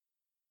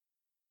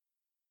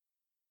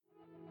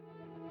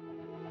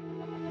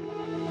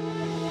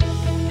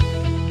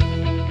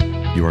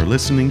You are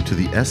listening to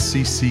the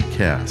SCC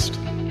Cast,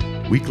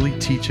 weekly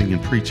teaching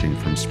and preaching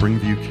from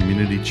Springview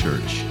Community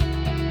Church.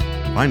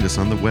 Find us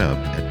on the web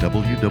at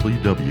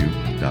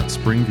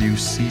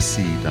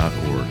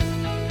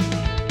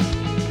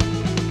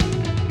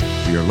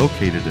www.springviewcc.org. We are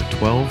located at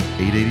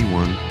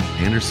 12881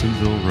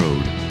 Andersonville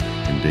Road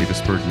in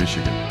Davisburg,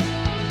 Michigan.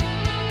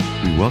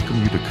 We welcome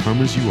you to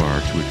come as you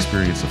are to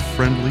experience a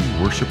friendly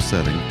worship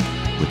setting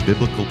with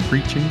biblical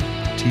preaching,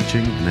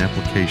 teaching, and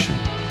application.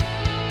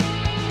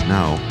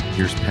 Now,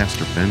 here's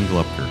Pastor Ben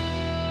Glupker.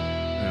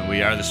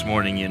 We are this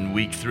morning in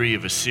week 3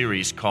 of a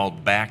series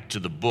called Back to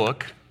the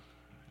Book.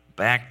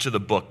 Back to the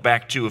book.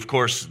 Back to, of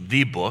course,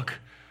 the book,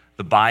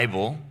 the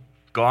Bible,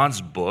 God's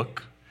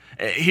book.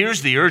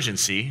 Here's the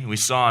urgency we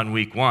saw in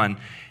week 1.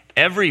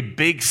 Every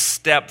big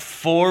step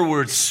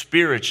forward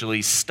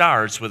spiritually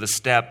starts with a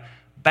step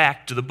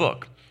back to the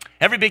book.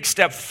 Every big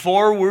step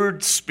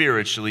forward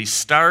spiritually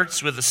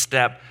starts with a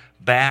step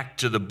back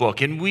to the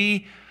book. And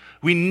we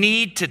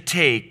need to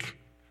take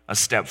a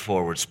step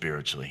forward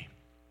spiritually.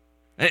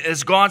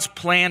 As God's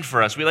plan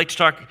for us, we like to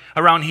talk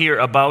around here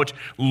about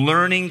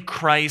learning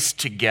Christ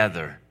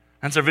together.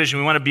 That's our vision.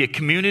 We want to be a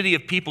community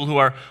of people who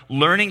are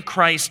learning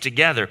Christ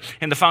together.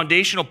 And the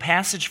foundational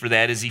passage for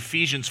that is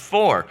Ephesians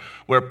 4,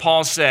 where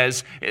Paul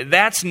says,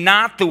 that's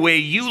not the way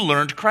you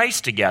learned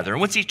Christ together.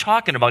 And what's he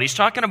talking about? He's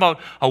talking about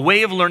a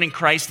way of learning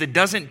Christ that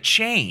doesn't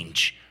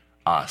change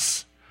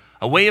us.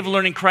 A way of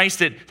learning Christ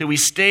that we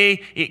stay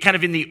kind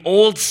of in the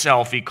old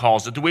self, he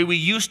calls it, the way we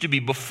used to be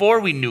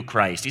before we knew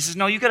Christ. He says,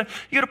 no, you got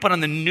to put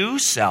on the new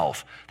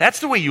self. That's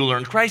the way you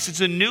learn Christ.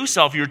 It's a new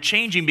self. You're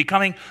changing,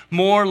 becoming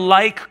more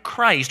like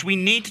Christ. We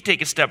need to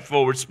take a step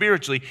forward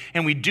spiritually,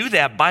 and we do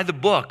that by the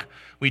book.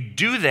 We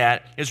do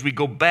that as we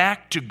go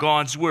back to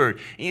God's Word.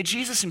 And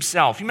Jesus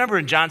himself, you remember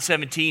in John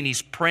 17,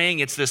 he's praying.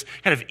 It's this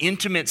kind of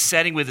intimate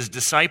setting with his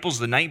disciples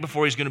the night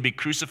before he's going to be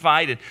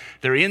crucified. And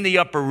they're in the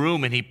upper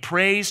room, and he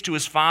prays to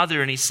his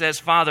Father, and he says,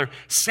 Father,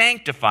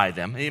 sanctify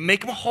them, and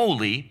make them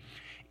holy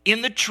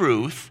in the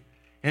truth.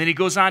 And then he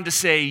goes on to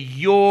say,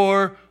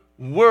 your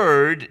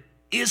word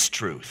is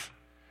truth.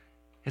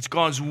 It's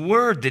God's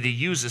word that he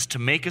uses to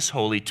make us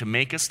holy, to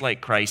make us like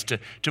Christ,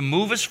 to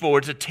move us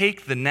forward, to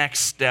take the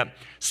next step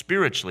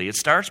spiritually. It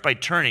starts by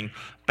turning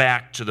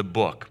back to the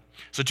book.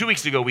 So 2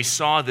 weeks ago, we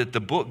saw that the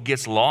book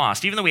gets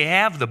lost. Even though we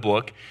have the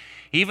book,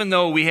 even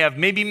though we have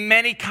maybe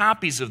many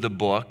copies of the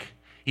book,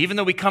 even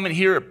though we come and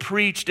hear it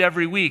preached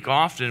every week,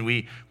 often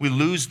we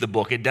lose the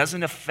book. It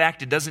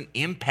doesn't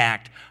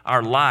impact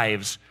our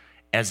lives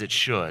as it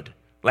should.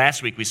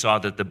 Last week we saw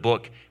that the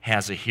book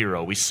has a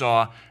hero. We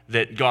saw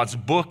that God's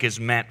book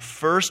is meant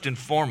first and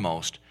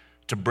foremost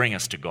to bring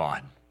us to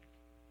God.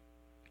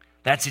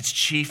 That's its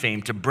chief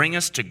aim, to bring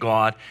us to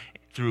God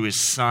through his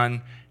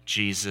Son,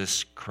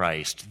 Jesus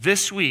Christ.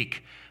 This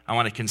week, I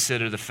want to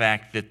consider the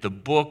fact that the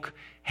book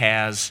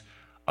has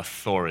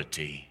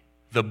authority.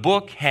 The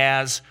book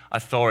has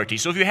authority.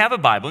 So if you have a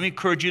Bible, let me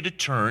encourage you to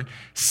turn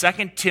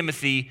 2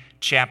 Timothy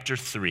chapter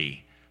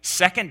 3.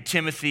 2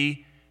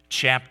 Timothy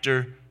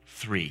chapter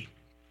 3.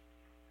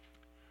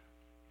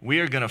 We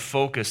are going to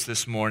focus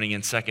this morning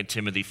in 2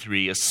 Timothy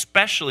 3,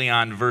 especially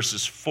on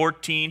verses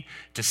 14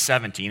 to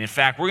 17. In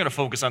fact, we're going to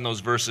focus on those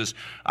verses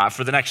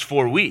for the next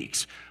 4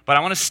 weeks. But I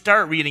want to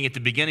start reading at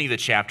the beginning of the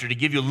chapter to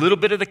give you a little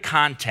bit of the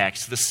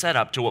context, the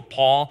setup to what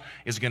Paul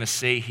is going to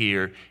say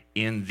here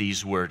in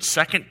these words.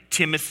 2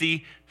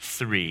 Timothy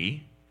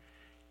 3,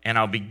 and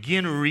I'll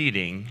begin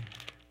reading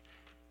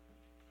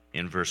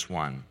in verse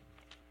 1.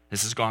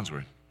 This is God's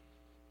word.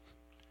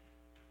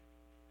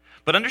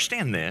 But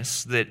understand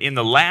this, that in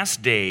the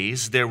last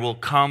days there will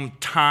come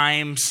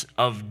times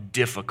of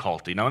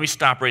difficulty. Now let me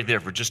stop right there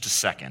for just a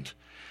second.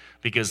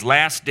 Because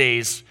last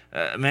days,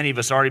 many of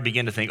us already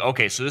begin to think,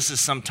 okay, so this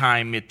is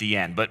sometime at the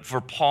end. But for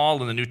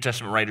Paul and the New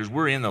Testament writers,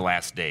 we're in the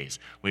last days.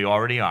 We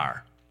already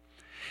are.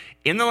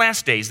 In the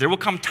last days, there will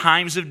come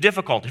times of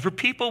difficulty. For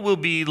people will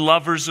be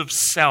lovers of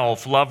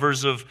self,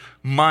 lovers of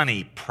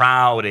money,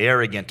 proud,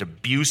 arrogant,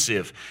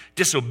 abusive,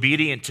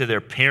 disobedient to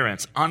their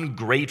parents,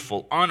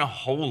 ungrateful,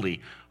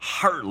 unholy,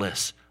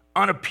 heartless,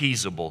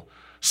 unappeasable,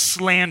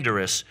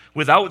 slanderous,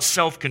 without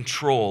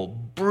self-control,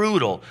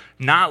 brutal,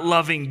 not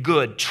loving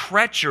good,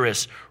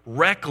 treacherous,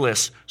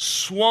 reckless,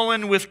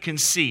 swollen with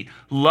conceit,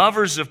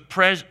 lovers of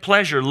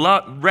pleasure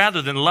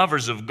rather than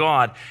lovers of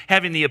God,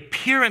 having the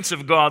appearance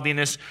of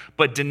godliness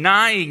but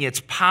denying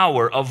its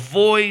power.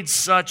 Avoid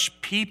such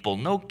people.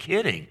 No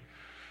kidding.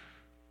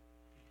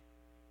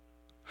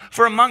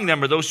 For among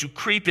them are those who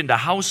creep into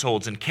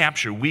households and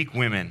capture weak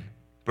women,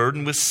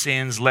 burdened with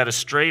sins, led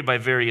astray by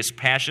various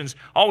passions,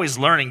 always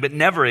learning, but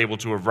never able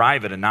to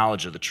arrive at a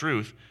knowledge of the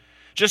truth.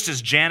 Just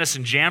as Jannes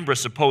and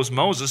Jambres opposed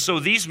Moses, so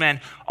these men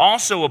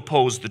also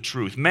oppose the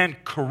truth. Men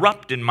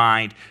corrupt in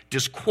mind,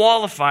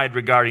 disqualified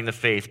regarding the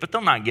faith, but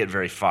they'll not get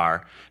very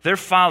far. Their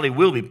folly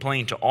will be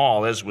plain to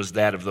all, as was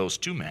that of those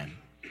 2 men.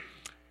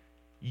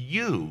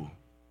 You,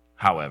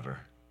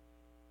 however,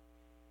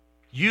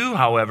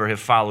 have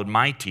followed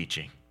my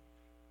teaching,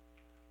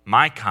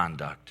 my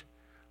conduct,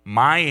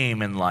 my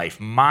aim in life,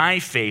 my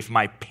faith,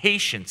 my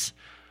patience,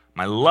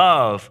 my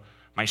love,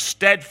 my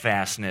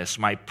steadfastness,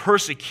 my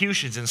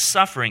persecutions and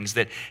sufferings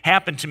that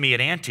happened to me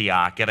at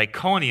Antioch, at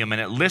Iconium, and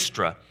at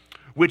Lystra,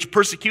 which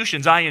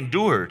persecutions I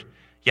endured,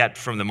 yet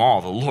from them all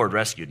the Lord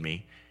rescued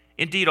me.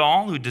 Indeed,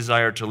 all who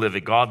desire to live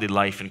a godly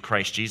life in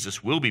Christ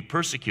Jesus will be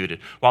persecuted,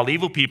 while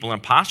evil people and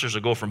impostors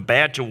will go from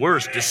bad to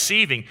worse,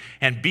 deceiving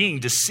and being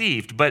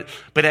deceived. But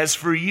as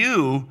for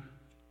you,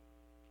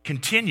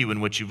 continue in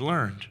what you've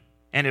learned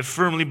and have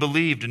firmly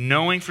believed,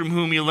 knowing from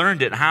whom you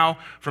learned it, how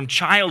from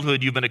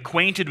childhood you've been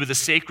acquainted with the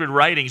sacred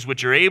writings,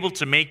 which are able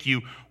to make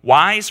you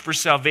wise for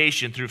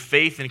salvation through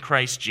faith in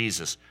Christ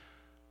Jesus.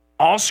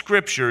 All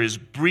Scripture is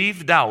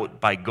breathed out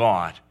by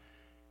God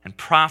and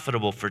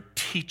profitable for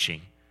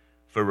teaching,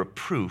 for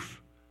reproof,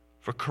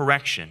 for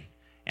correction,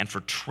 and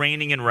for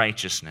training in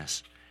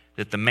righteousness,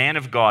 that the man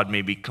of God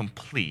may be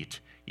complete,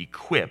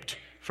 equipped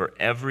for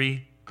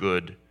every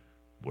good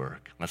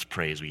work. Let's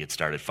pray as we get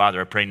started. Father,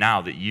 I pray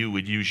now that you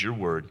would use your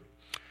word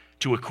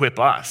to equip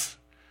us,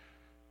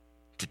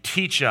 to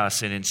teach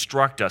us and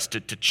instruct us,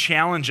 to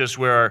challenge us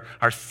where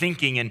our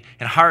thinking and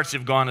hearts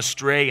have gone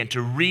astray, and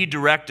to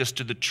redirect us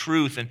to the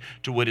truth and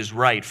to what is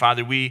right.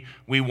 Father, we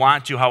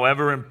want to,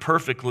 however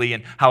imperfectly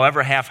and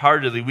however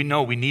half-heartedly, we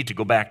know we need to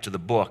go back to the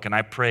book. And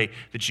I pray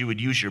that you would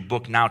use your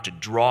book now to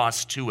draw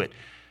us to it,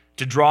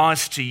 to draw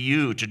us to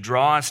you, to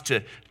draw us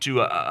to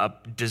a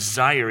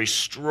desire, a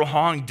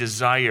strong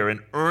desire,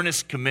 an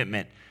earnest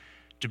commitment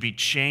to be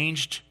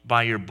changed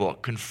by your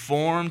book,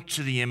 conformed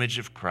to the image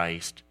of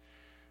Christ,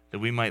 that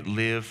we might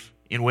live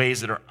in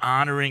ways that are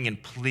honoring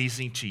and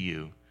pleasing to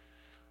you.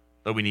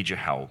 But we need your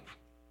help.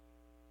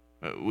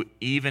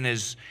 Even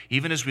as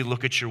we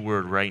look at your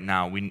word right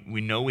now,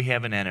 we know we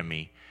have an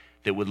enemy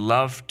that would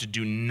love to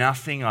do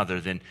nothing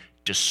other than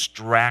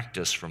distract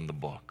us from the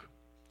book.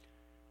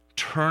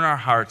 Turn our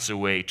hearts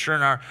away,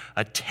 turn our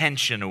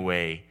attention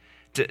away,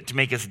 to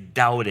make us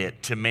doubt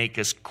it, to make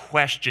us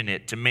question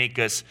it, to make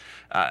us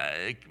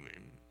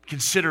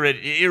consider it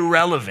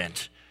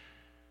irrelevant.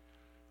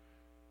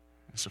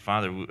 So,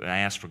 Father, I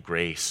ask for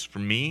grace for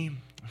me,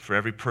 for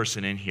every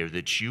person in here,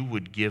 that you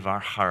would give our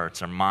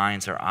hearts, our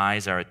minds, our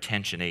eyes, our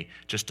attention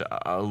just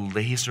a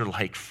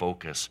laser-like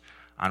focus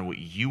on what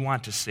you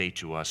want to say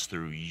to us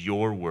through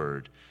your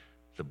word,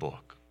 the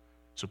book.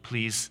 So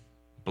please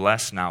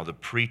bless now the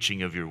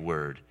preaching of your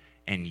word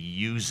and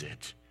use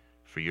it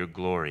for your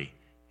glory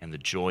and the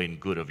joy and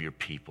good of your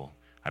people.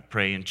 I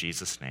pray in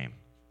Jesus' name,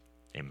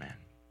 amen.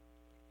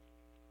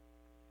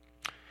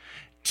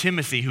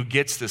 Timothy, who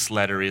gets this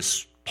letter,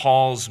 is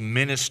Paul's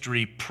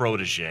ministry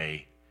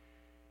protege.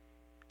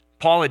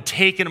 Paul had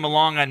taken him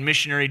along on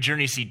missionary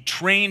journeys. He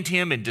trained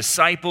him and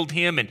discipled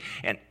him.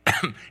 And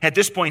at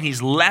this point,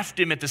 he's left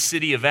him at the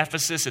city of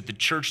Ephesus, at the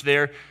church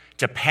there,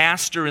 to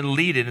pastor and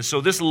lead it. And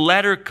so this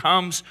letter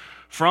comes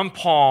from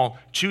Paul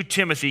to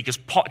Timothy because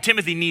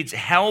Timothy needs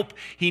help.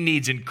 He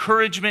needs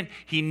encouragement.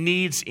 He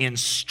needs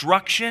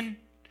instruction.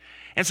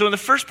 And so in the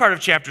first part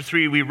of chapter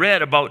 3, we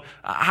read about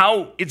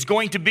how it's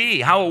going to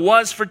be, how it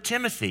was for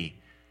Timothy.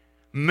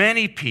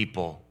 Many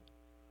people,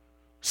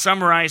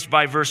 summarized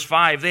by verse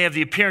 5, they have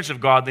the appearance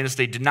of godliness.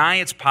 They deny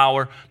its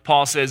power.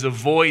 Paul says,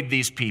 avoid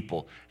these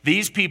people.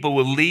 These people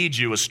will lead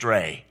you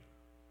astray.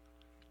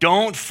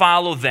 Don't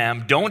follow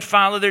them. Don't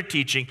follow their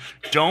teaching.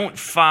 Don't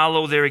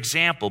follow their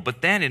example.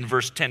 But then in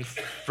verse 10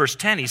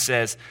 he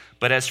says,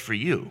 but as for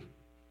you,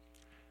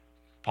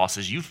 Paul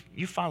says, you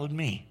followed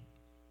me.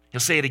 He'll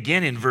say it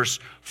again in verse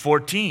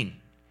 14.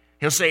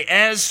 He'll say,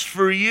 as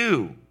for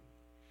you.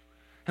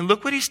 And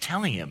look what he's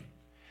telling him.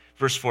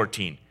 Verse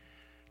 14,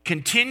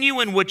 continue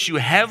in what you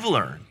have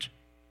learned.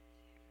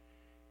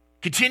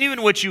 Continue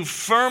in what you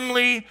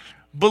firmly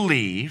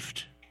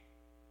believed,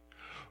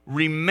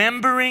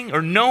 remembering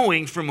or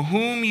knowing from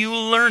whom you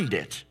learned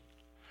it,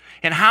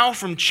 and how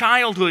from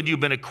childhood you've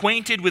been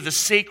acquainted with the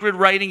sacred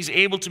writings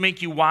able to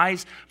make you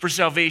wise for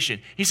salvation.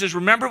 He says,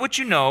 remember what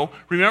you know,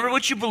 remember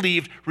what you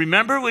believed,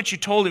 remember what you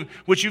told him,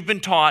 what you've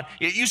been taught.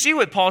 You see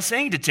what Paul's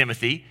saying to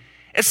Timothy?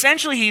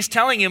 Essentially, he's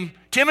telling him,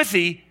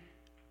 Timothy,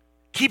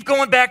 keep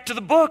going back to the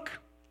book.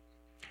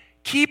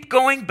 Keep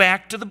going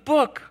back to the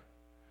book.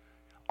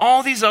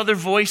 All these other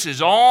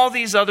voices, all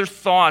these other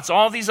thoughts,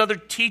 all these other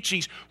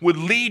teachings would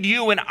lead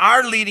you and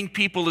are leading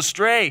people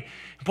astray.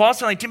 And Paul's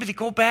telling Timothy,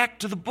 go back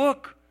to the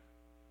book.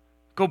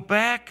 Go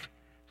back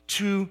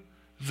to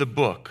the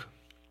book.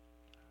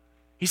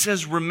 He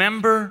says,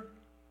 remember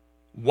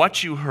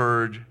what you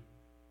heard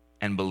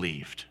and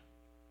believed.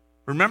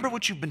 Remember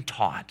what you've been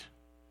taught.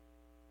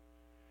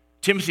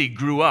 Timothy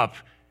grew up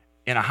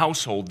in a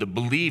household that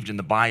believed in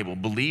the Bible,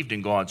 believed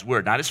in God's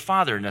word. Not his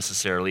father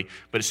necessarily,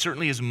 but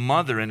certainly his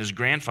mother and his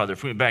grandfather.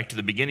 If we went back to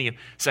the beginning of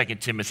 2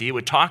 Timothy, it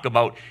would talk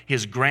about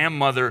his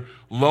grandmother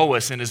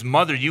Lois and his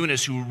mother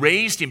Eunice, who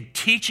raised him,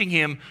 teaching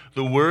him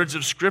the words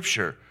of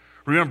Scripture.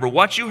 Remember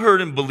what you heard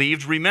and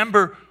believed.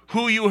 Remember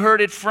who you heard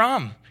it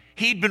from.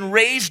 He'd been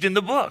raised in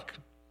the book.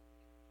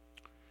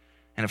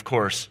 And of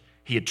course,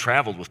 he had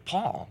traveled with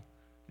Paul,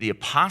 the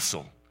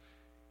apostle.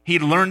 He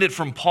learned it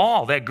from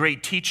Paul, that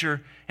great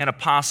teacher and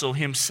apostle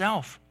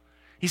himself.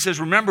 He says,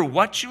 remember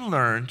what you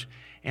learned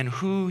and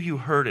who you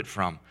heard it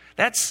from.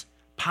 That's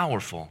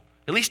powerful.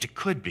 At least it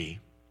could be.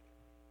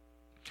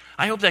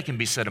 I hope that can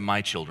be said of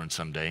my children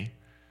someday.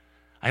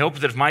 I hope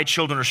that if my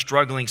children are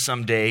struggling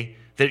someday,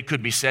 that it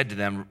could be said to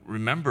them,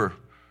 remember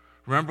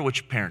what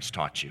your parents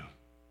taught you.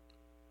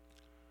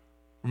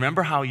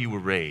 Remember how you were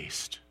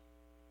raised.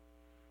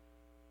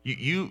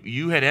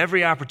 You had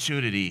every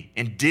opportunity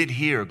and did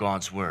hear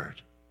God's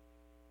word.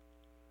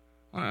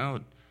 Well,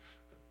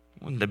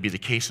 wouldn't that be the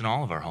case in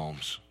all of our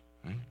homes?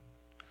 Right?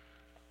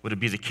 Would it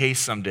be the case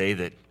someday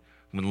that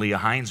when Leah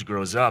Hines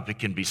grows up, it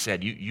can be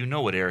said, you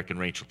know what Eric and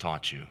Rachel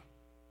taught you.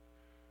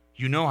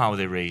 You know how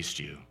they raised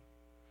you.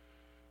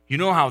 You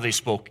know how they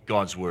spoke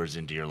God's words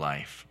into your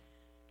life.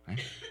 Right?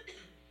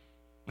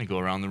 Let me go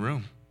around the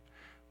room.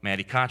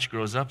 Maddie Koch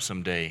grows up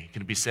someday. It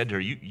can be said to her,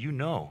 you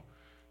know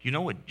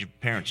what your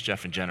parents,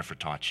 Jeff and Jennifer,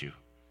 taught you.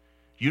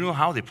 You know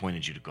how they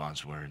pointed you to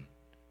God's word.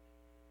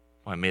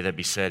 Well, may that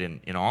be said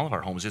in all of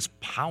our homes. It's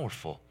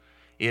powerful.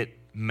 It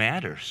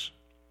matters.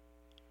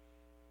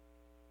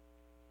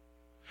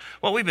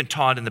 What we've been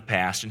taught in the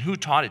past and who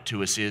taught it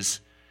to us is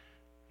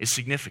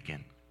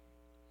significant.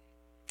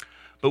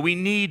 But we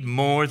need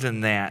more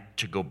than that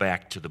to go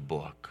back to the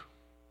book.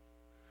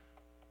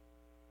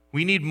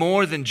 We need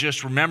more than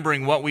just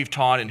remembering what we've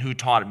taught and who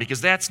taught it,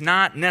 because that's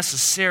not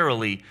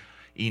necessarily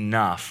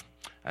enough.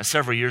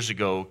 Several years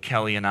ago,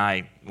 Kelly and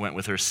I went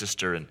with her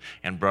sister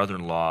and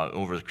brother-in-law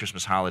over the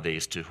Christmas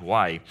holidays to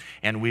Hawaii,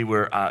 and we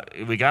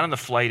got on the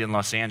flight in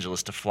Los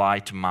Angeles to fly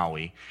to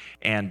Maui,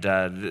 and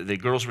the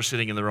girls were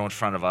sitting in the row in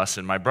front of us,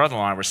 and my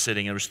brother-in-law and I were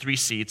sitting, and there was 3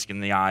 seats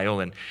in the aisle,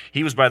 and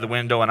he was by the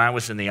window, and I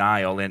was in the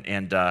aisle,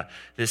 and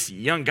this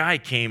young guy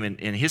came,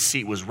 and his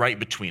seat was right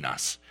between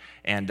us.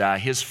 And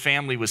his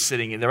family was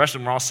sitting, the rest of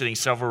them were all sitting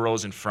several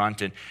rows in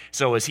front. And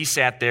so as he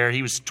sat there,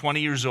 he was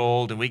 20 years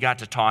old, and we got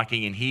to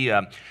talking, and he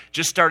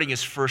just starting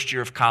his first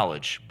year of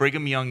college,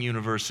 Brigham Young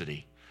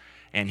University.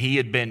 And he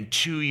had been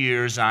 2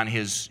 years on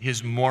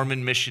his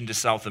Mormon mission to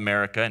South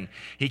America, and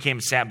he came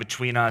and sat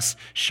between us,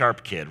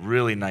 sharp kid,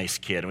 really nice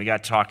kid. And we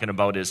got talking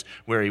about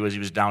where he was. He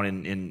was down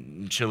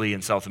in Chile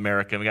in South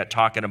America, and we got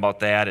talking about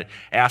that and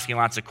asking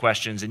lots of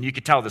questions. And you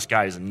could tell this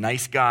guy is a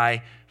nice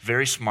guy,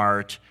 very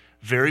smart,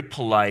 very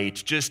polite,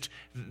 just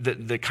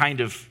the kind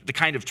of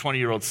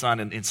 20-year-old son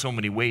in so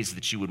many ways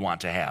that you would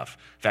want to have.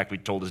 In fact, we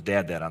told his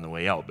dad that on the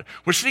way out. But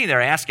we're sitting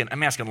there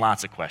I'm asking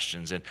lots of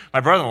questions, and my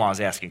brother-in-law is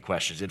asking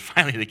questions, and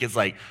finally the kid's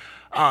like,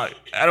 I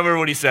don't remember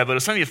what he said, but it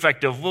was something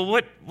effective. Well,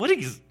 who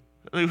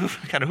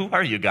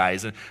are you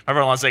guys? And my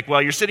brother-in-law's like,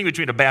 well, you're sitting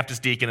between a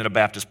Baptist deacon and a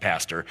Baptist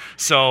pastor,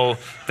 so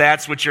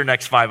that's what your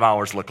next 5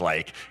 hours look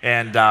like.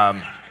 And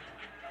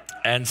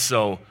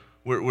so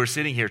we're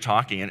sitting here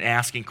talking and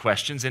asking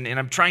questions, and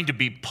I'm trying to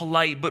be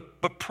polite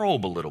but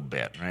probe a little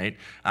bit, right,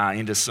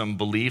 into some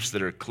beliefs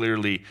that are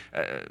clearly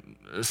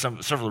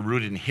several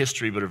rooted in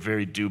history but are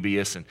very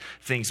dubious, and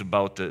things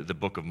about the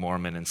Book of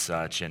Mormon and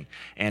such.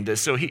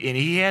 So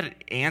he had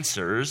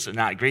answers,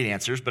 not great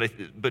answers,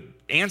 but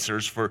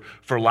answers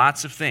for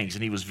lots of things,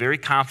 and he was very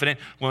confident.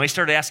 When I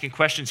started asking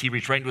questions, he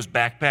reached right into his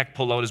backpack,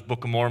 pulled out his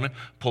Book of Mormon,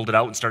 pulled it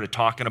out, and started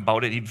talking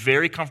about it. He's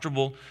very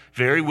comfortable,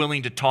 very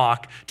willing to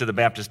talk to the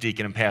Baptist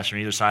deacon and pastor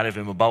on either side of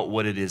him about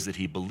what it is that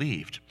he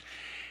believed.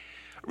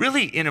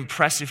 Really an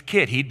impressive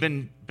kid. He'd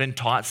been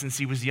taught since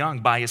he was young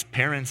by his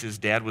parents. His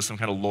dad was some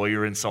kind of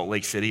lawyer in Salt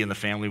Lake City, and the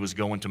family was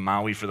going to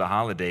Maui for the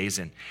holidays.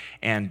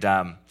 And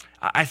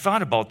I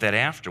thought about that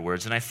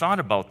afterwards, and I thought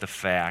about the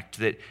fact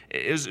that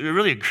it was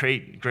really a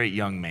great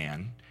young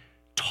man,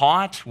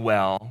 taught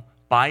well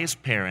by his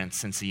parents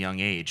since a young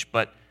age,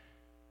 but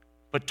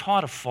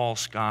taught a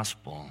false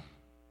gospel.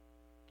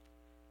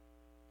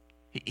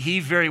 He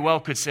very well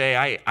could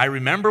say, I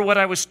remember what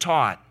I was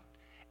taught,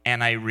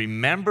 and I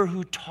remember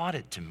who taught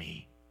it to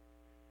me.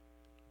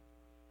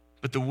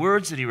 But the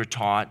words that he were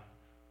taught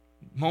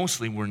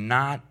mostly were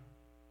not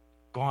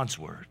God's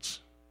words.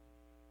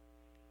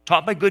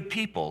 Taught by good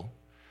people,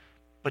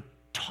 but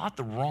taught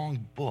the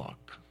wrong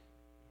book.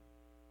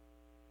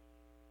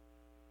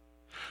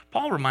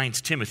 Paul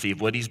reminds Timothy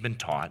of what he's been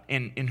taught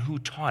and who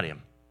taught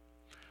him.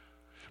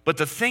 But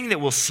the thing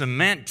that will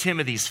cement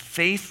Timothy's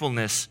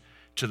faithfulness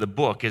to the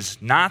book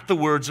is not the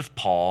words of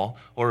Paul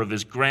or of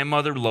his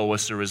grandmother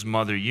Lois or his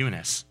mother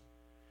Eunice.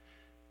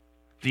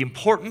 The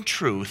important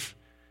truth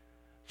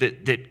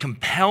that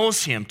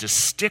compels him to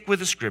stick with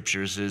the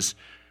scriptures is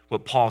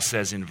what Paul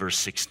says in verse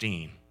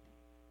 16.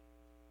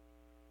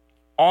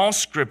 All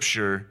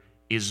scripture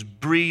is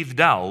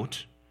breathed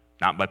out,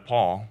 not by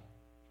Paul,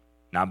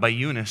 not by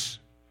Eunice,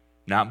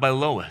 not by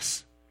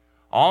Lois.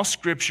 All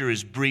scripture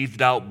is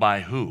breathed out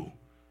by who?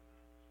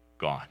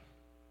 God.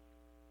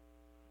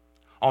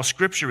 All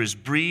scripture is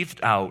breathed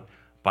out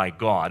by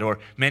God. Or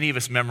many of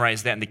us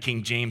memorized that in the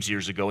King James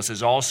years ago. It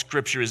says all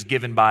scripture is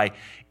given by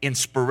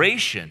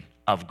inspiration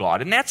of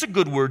God. And that's a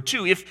good word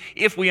too,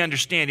 if we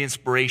understand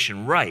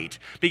inspiration right.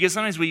 Because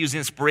sometimes we use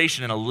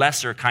inspiration in a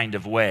lesser kind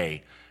of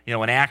way. You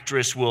know, an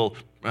actress will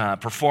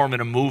perform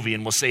in a movie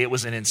and will say it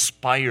was an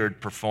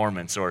inspired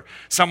performance. Or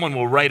someone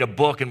will write a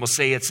book and will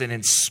say it's an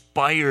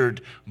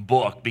inspired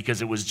book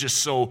because it was just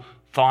so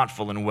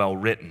thoughtful and well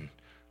written.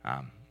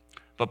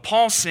 But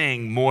Paul's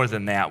saying more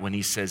than that when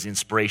he says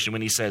inspiration,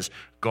 when he says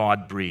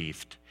God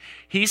breathed.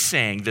 He's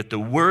saying that the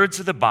words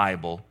of the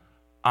Bible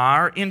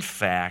are, in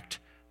fact,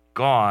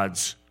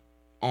 God's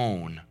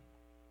own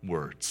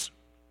words.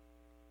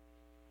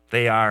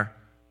 They are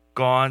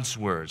God's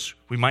words.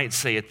 We might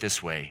say it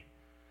this way,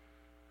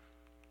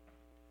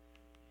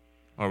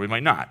 or we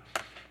might not.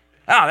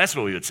 That's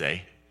what we would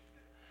say.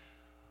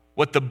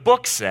 What the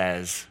book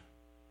says,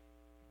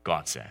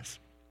 God says.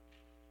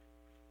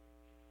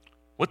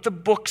 What the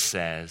book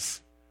says,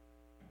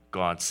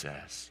 God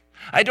says.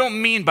 I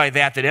don't mean by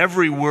that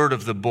every word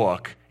of the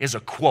book is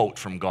a quote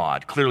from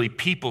God. Clearly,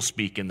 people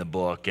speak in the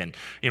book, and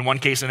in one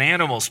case, an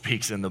animal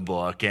speaks in the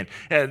book, and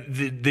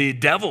the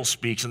devil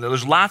speaks, and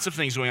there's lots of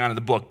things going on in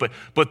the book.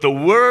 But the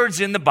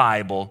words in the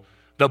Bible,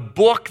 the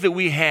book that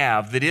we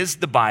have that is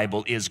the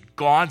Bible, is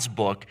God's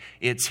book.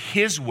 It's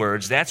His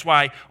words. That's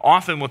why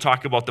often we'll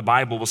talk about the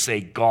Bible, we'll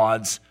say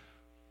God's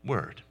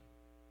word.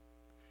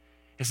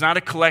 It's not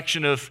a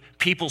collection of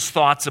people's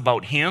thoughts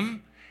about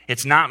Him.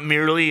 It's not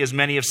merely, as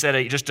many have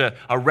said, just a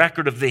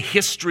record of the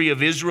history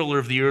of Israel or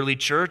of the early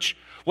church.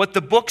 What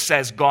the book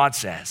says, God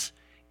says.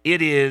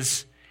 It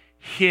is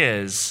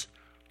His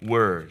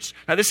words.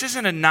 Now, this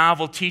isn't a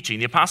novel teaching.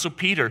 The Apostle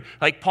Peter,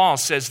 like Paul,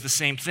 says the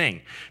same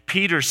thing.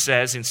 Peter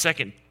says in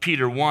 2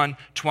 Peter 1,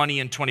 20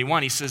 and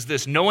 21, he says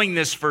this, knowing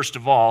this, first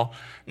of all,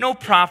 no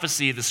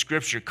prophecy of the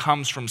Scripture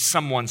comes from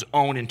someone's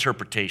own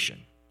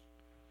interpretation.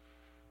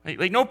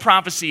 Like no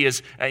prophecy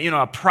is,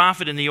 a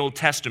prophet in the Old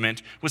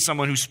Testament was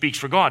someone who speaks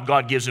for God.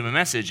 God gives him a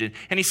message. And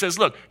he says,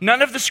 look,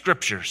 none of the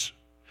scriptures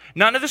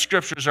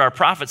are a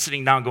prophet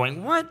sitting down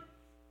going, what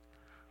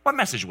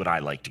message would I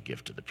like to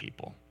give to the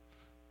people?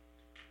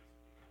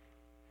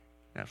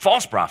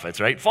 False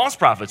prophets, right? False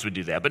prophets would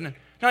do that. But no,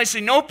 I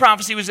say no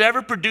prophecy was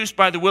ever produced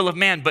by the will of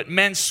man, but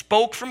men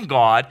spoke from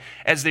God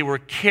as they were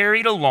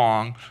carried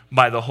along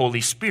by the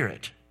Holy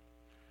Spirit.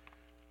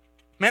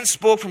 Men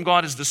spoke from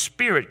God as the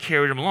Spirit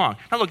carried them along.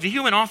 Now look, the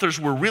human authors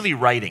were really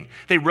writing.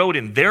 They wrote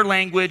in their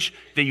language.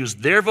 They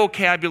used their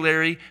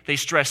vocabulary. They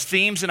stressed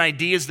themes and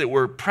ideas that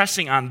were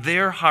pressing on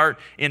their heart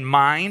and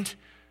mind.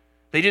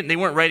 They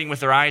weren't writing with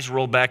their eyes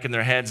rolled back in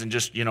their heads and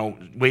just,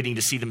 waiting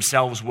to see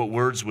themselves what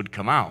words would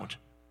come out.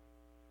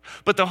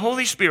 But the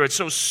Holy Spirit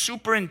so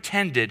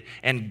superintended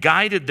and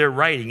guided their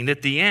writing, and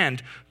at the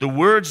end, the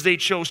words they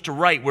chose to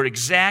write were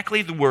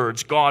exactly the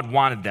words God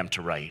wanted them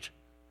to write.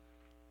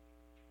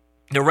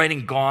 They're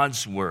writing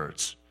God's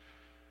words.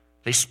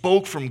 They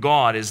spoke from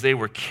God as they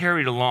were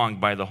carried along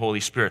by the Holy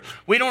Spirit.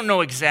 We don't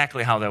know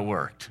exactly how that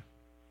worked.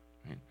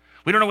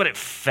 We don't know what it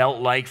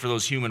felt like for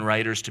those human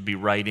writers to be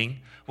writing,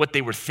 what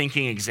they were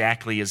thinking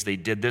exactly as they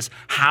did this,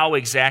 how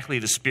exactly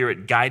the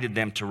Spirit guided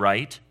them to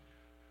write.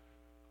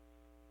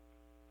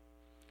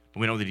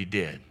 But we know that He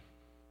did.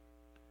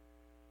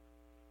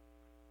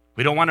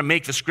 We don't want to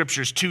make the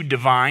Scriptures too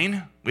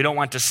divine. We don't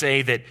want to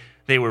say that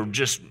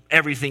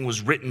everything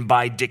was written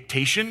by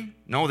dictation.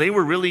 No, they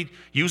were really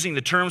using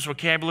the terms,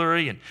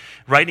 vocabulary, and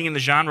writing in the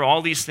genre,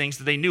 all these things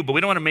that they knew. But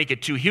we don't want to make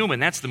it too human.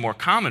 That's the more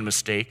common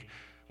mistake,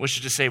 which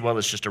is to say, well,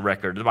 it's just a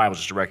record. The Bible's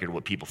just a record of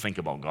what people think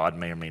about God.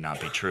 May or may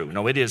not be true.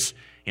 No, it is,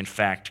 in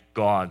fact,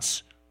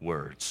 God's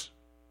words.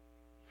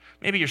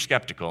 Maybe you're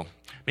skeptical.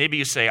 Maybe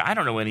you say, I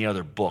don't know any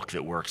other book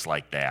that works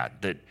like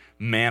that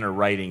men are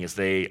writing as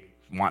they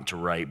want to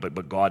write,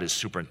 but God is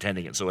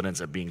superintending it, so it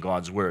ends up being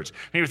God's words.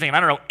 Maybe you're thinking,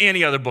 I don't know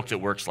any other book that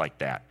works like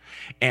that.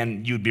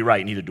 And you'd be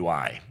right, neither do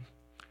I.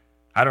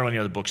 I don't know any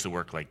other books that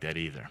work like that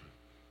either.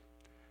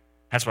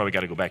 That's why we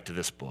got to go back to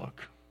this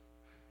book.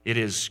 It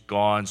is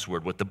God's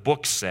word. What the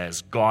book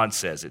says, God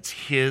says. It's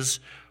His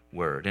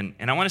word. And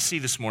I want to see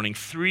this morning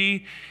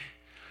 3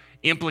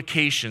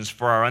 implications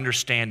for our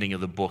understanding of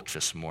the book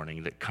this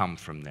morning that come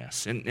from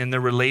this. And they're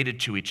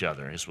related to each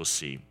other, as we'll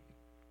see.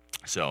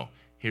 So,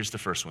 here's the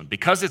first one.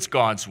 Because it's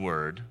God's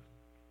word,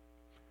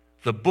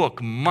 the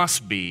book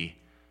must be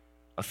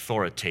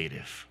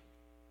authoritative.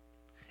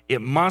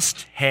 It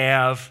must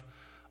have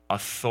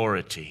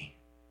authority.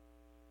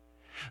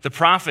 The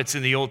prophets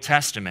in the Old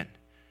Testament,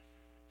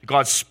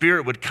 God's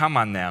Spirit would come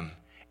on them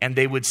and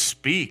they would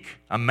speak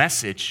a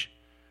message.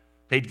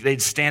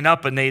 They'd stand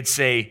up and they'd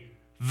say,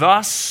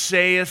 "Thus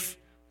saith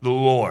the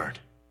Lord."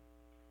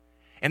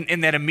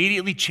 And that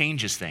immediately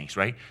changes things,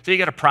 right? So you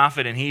got a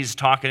prophet and he's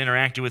talking,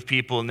 interacting with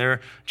people, and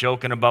they're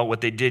joking about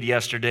what they did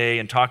yesterday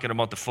and talking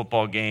about the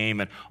football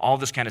game and all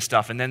this kind of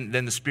stuff. And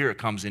then the Spirit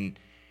comes in,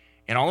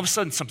 and all of a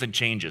sudden something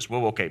changes.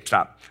 Well, okay,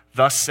 stop.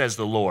 Thus says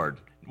the Lord.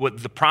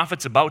 What the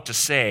prophet's about to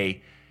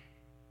say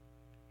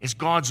is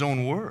God's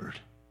own word.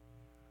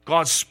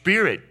 God's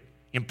Spirit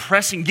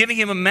impressing, giving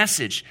him a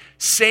message.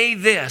 Say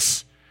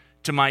this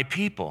to my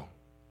people.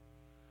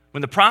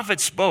 When the prophet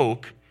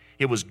spoke,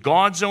 it was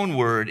God's own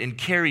word and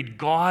carried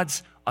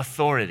God's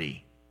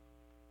authority.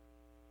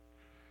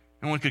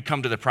 No one could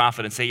come to the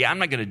prophet and say, yeah, I'm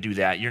not going to do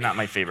that. You're not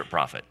my favorite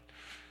prophet.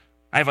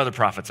 I have other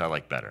prophets I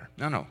like better.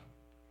 No. When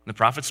the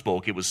prophet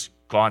spoke, it was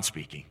God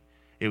speaking.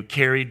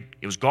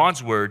 It was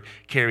God's word,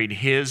 carried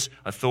His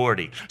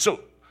authority. So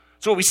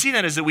what we see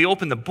then is that we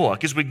open the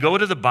book. As we go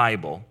to the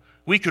Bible,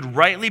 we could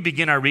rightly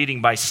begin our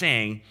reading by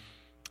saying,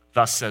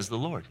 "Thus says the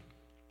Lord."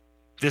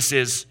 This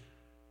is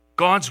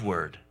God's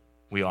word,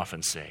 we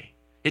often say.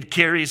 It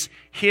carries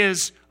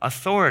his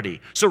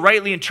authority. So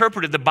rightly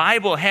interpreted, the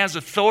Bible has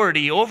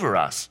authority over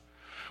us.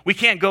 We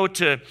can't go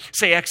to,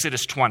 say,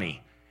 Exodus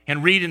 20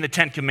 and read in the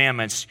Ten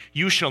Commandments,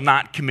 "You shall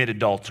not commit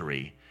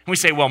adultery." And we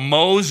say, well,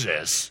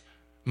 Moses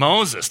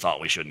thought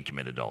we shouldn't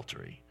commit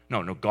adultery.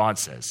 No, God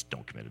says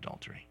don't commit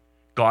adultery.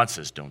 God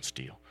says don't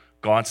steal.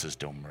 God says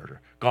don't murder.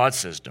 God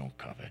says don't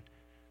covet.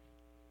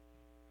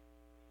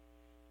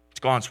 It's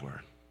God's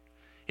word.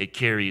 It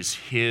carries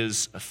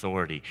his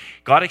authority.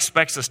 God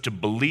expects us to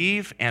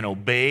believe and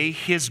obey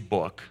his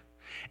book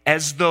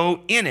as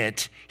though in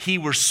it he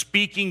were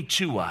speaking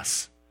to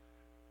us,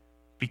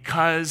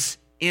 because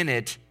in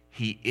it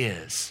he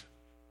is.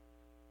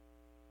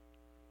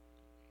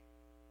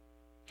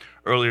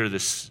 Earlier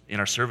in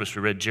our service,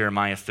 we read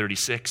Jeremiah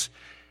 36.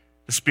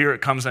 The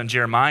Spirit comes on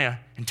Jeremiah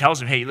and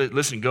tells him, hey,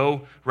 listen,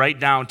 go write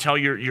down, tell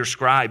your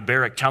scribe,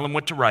 Barak, tell him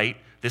what to write.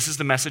 This is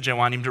the message I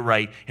want him to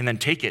write, and then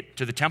take it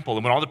to the temple.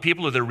 And when all the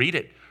people are there, read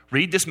it.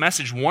 Read this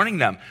message warning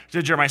them.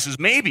 So Jeremiah says,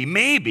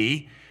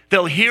 maybe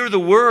they'll hear the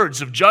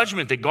words of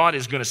judgment that God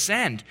is going to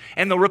send,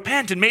 and they'll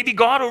repent, and maybe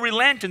God will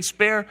relent and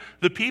spare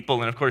the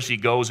people. And of course, he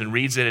goes and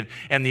reads it,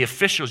 and the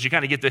officials, you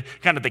kind of get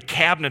the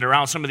cabinet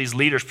around some of these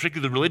leaders,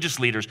 particularly the religious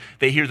leaders.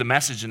 They hear the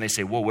message, and they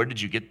say, whoa, where did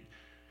you get,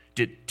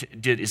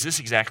 is this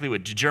exactly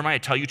what, did Jeremiah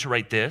tell you to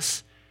write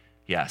this?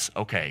 Yes,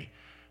 okay.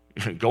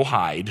 Go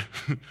hide,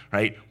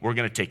 right? We're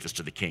going to take this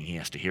to the king. He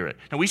has to hear it.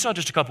 Now, we saw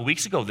just a couple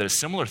weeks ago that a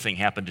similar thing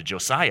happened to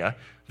Josiah,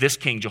 this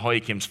king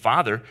Jehoiakim's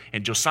father,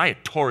 and Josiah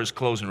tore his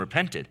clothes and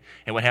repented.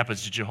 And what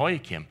happens to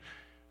Jehoiakim?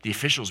 The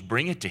officials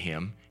bring it to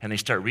him, and they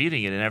start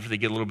reading it, and after they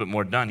get a little bit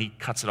more done, he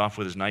cuts it off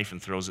with his knife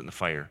and throws it in the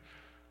fire.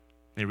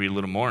 They read a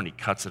little more, and he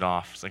cuts it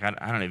off. It's like, I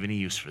don't have any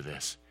use for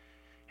this.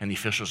 And the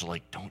officials are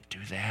like, don't do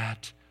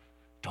that.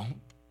 Don't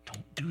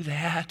do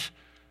that.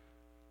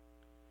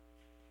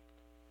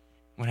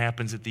 What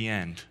happens at the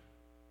end?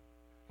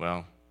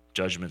 Well,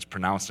 judgment's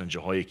pronounced on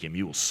Jehoiakim.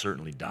 You will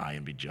certainly die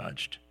and be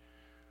judged.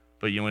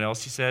 But you know what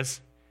else he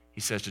says?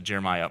 He says to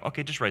Jeremiah,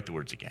 okay, just write the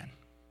words again.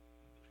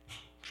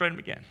 Just write them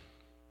again.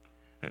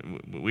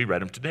 We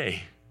read them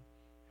today.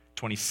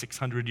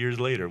 2,600 years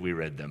later, we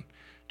read them.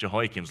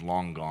 Jehoiakim's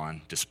long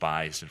gone,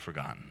 despised, and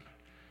forgotten.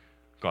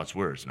 God's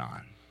word's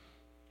not.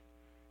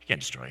 You can't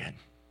destroy it.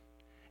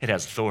 It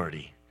has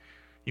authority.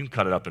 You can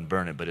cut it up and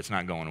burn it, but it's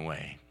not going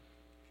away.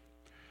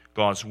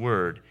 God's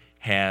word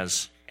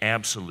has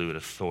absolute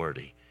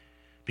authority.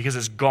 Because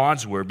it's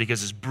God's word,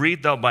 because it's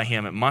breathed out by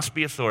him, it must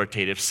be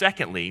authoritative.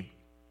 Secondly,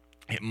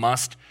 it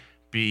must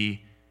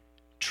be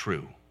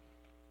true.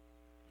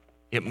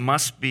 It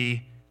must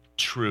be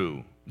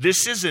true.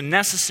 This is a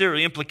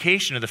necessary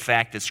implication of the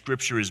fact that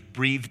Scripture is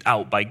breathed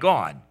out by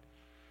God.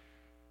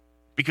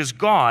 Because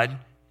God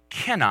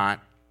cannot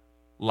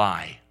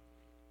lie.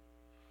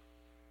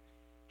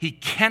 He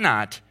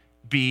cannot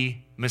be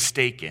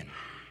mistaken.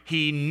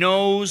 He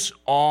knows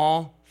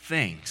all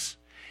things.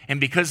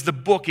 And because the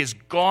book is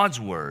God's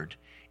word,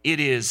 it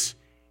is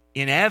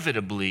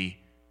inevitably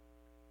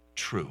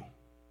true.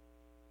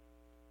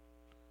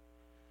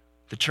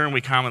 The term we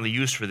commonly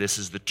use for this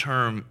is the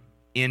term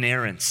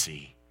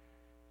inerrancy.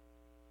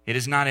 It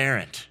is not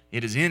errant.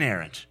 It is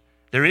inerrant.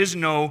 There is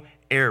no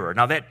error.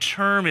 Now that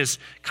term is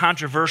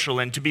controversial,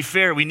 and to be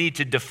fair, we need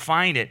to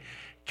define it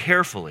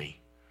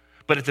carefully.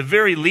 But at the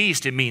very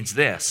least, it means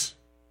this.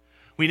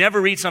 We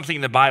never read something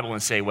in the Bible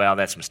and say, well,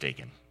 that's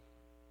mistaken.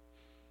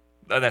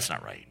 That's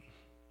not right.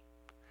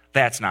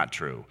 That's not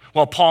true.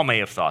 Well, Paul may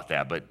have thought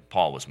that, but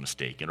Paul was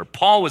mistaken. Or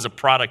Paul was a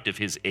product of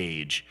his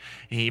age.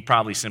 He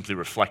probably simply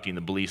reflecting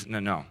the beliefs.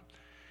 No.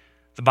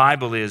 The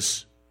Bible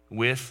is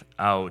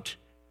without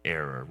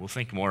error. We'll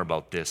think more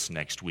about this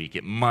next week.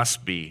 It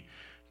must be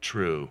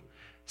true.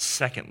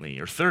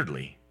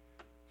 Thirdly,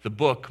 the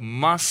book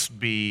must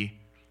be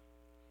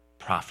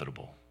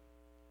profitable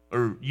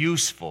or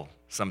useful.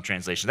 Some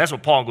translations. That's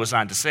what Paul goes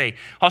on to say.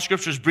 All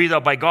Scripture is breathed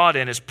out by God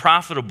and is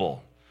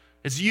profitable.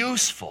 It's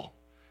useful.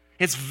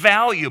 It's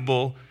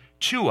valuable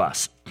to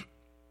us.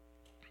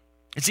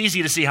 It's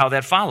easy to see how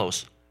that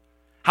follows.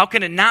 How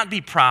can it not be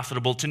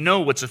profitable to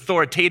know what's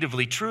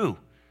authoritatively true?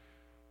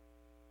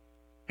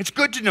 It's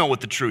good to know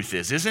what the truth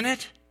is, isn't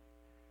it?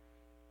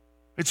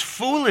 It's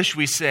foolish,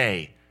 we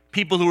say,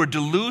 people who are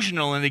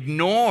delusional and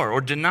ignore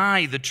or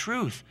deny the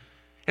truth.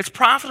 It's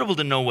profitable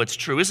to know what's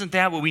true. Isn't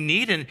that what we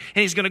need? And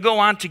he's going to go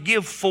on to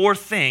give 4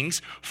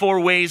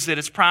 ways that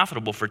it's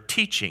profitable: for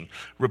teaching,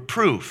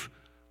 reproof,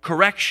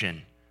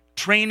 correction,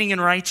 training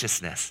in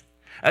righteousness.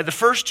 The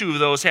first 2 of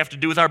those have to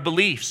do with our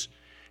beliefs.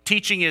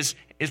 Teaching is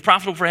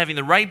profitable for having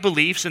the right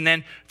beliefs, and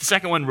then the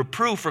second one,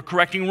 reproof, for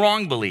correcting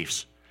wrong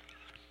beliefs.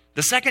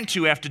 The second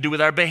 2 have to do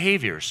with our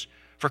behaviors,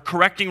 for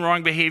correcting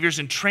wrong behaviors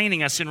and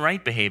training us in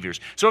right behaviors.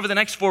 So over the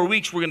next 4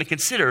 weeks, we're going to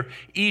consider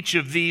each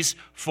of these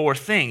 4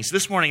 things.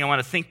 This morning, I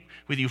want to think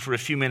with you for a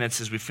few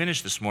minutes as we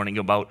finish this morning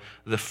about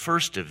the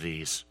first of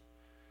these.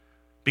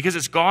 Because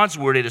it's God's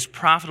word, it is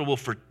profitable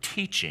for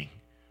teaching,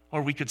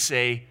 or we could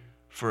say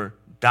for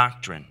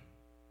doctrine.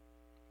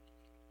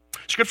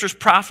 Scripture is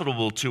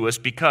profitable to us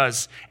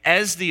because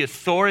as the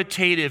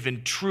authoritative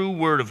and true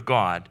Word of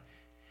God,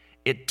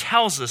 it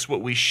tells us what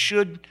we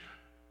should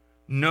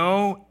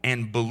know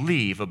and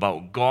believe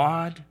about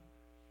God,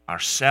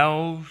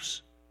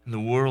 ourselves, and the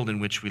world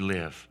in which we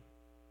live.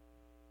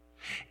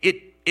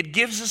 It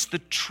gives us the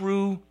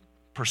true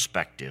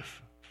perspective.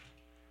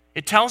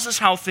 It tells us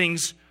how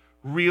things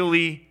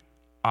really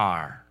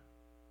are.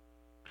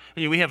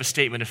 We have a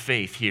statement of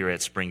faith here at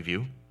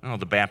Springview,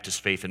 the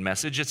Baptist Faith and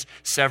Message. It's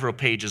several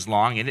pages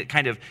long, and it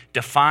kind of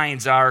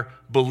defines our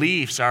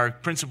beliefs, our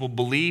principal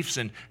beliefs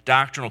and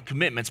doctrinal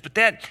commitments, but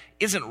that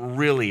isn't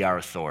really our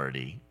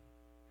authority.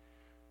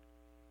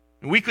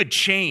 We could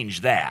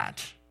change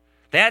that.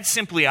 That's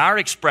simply our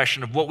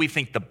expression of what we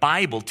think the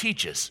Bible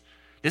teaches.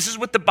 This is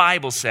what the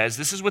Bible says.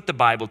 This is what the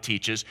Bible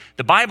teaches.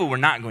 The Bible we're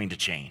not going to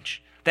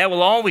change. That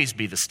will always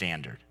be the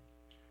standard.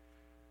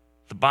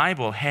 The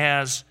Bible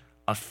has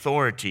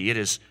authority. It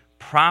is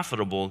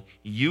profitable,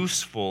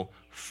 useful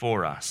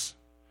for us.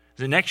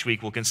 The next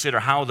week we'll consider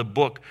how the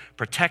book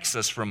protects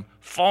us from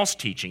false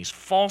teachings,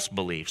 false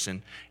beliefs,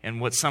 and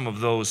what some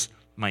of those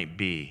might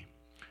be.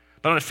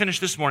 But I want to finish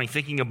this morning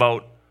thinking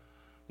about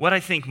what I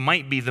think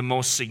might be the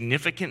most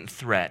significant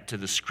threat to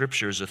the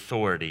Scripture's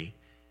authority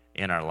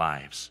in our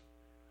lives.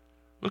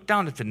 Look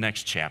down at the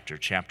next chapter,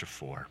 chapter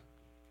 4.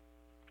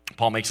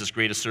 Paul makes this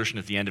great assertion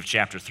at the end of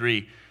chapter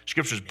 3.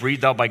 Scripture is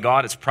breathed out by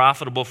God. It's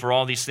profitable for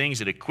all these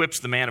things. It equips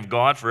the man of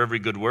God for every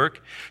good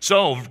work.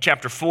 So,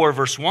 chapter 4,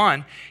 verse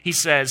 1, he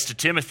says to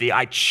Timothy,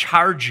 I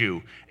charge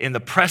you in the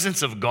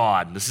presence of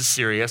God, this is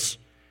serious,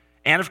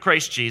 and of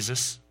Christ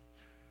Jesus.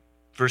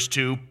 Verse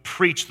 2,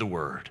 preach the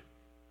word.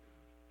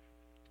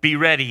 Be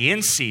ready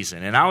in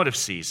season and out of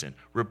season.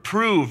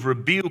 Reprove,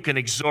 rebuke, and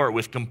exhort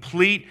with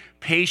complete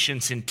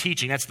patience in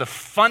teaching. That's the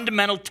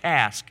fundamental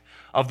task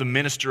of the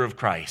minister of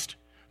Christ.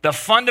 The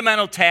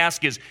fundamental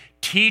task is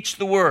teach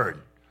the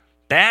word.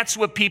 That's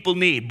what people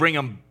need. Bring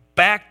them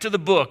back to the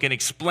book and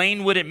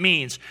explain what it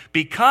means.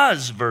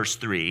 Because, verse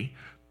 3,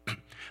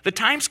 the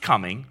time's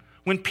coming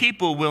when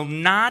people will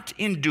not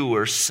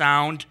endure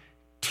sound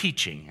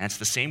teaching. That's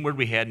the same word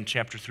we had in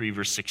chapter 3,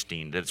 verse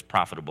 16, that it's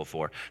profitable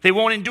for. They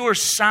won't endure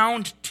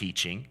sound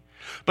teaching,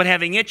 but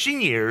having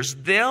itching ears,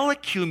 they'll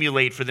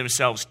accumulate for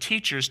themselves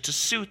teachers to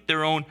suit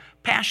their own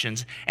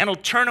passions, and will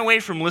turn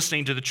away from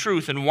listening to the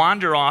truth and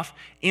wander off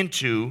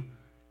into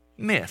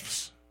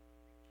myths.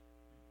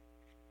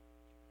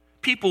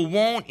 People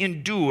won't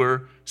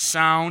endure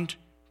sound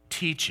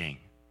teaching.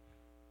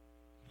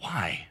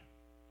 Why?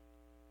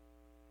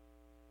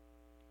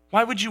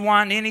 Why would you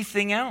want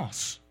anything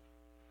else?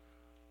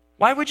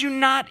 Why would you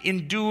not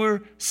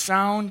endure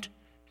sound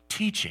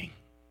teaching?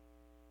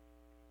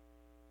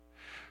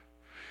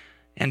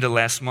 End of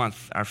last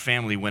month, our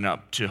family went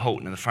up to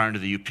Houghton in the far end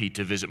of the UP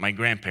to visit my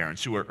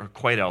grandparents, who are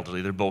quite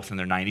elderly. They're both in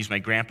their 90s. My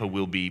grandpa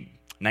will be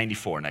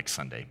 94 next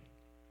Sunday.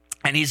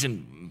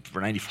 And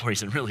for 94,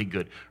 he's in really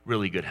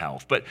good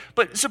health. But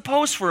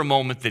suppose for a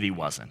moment that he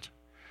wasn't.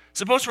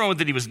 Suppose for a moment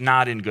that he was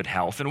not in good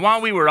health. And while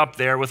we were up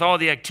there with all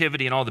the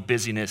activity and all the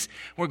busyness,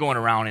 we're going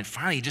around, and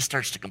finally he just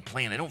starts to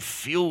complain. I don't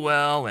feel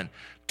well, and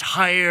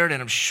tired,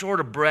 and I'm short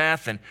of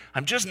breath, and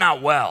I'm just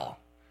not well.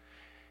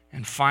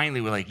 And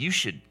finally we're like,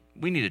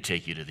 we need to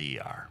take you to the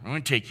ER. We're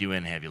going to take you in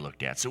and have you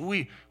looked at. So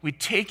we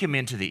take him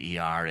into the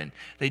ER, and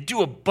they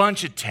do a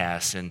bunch of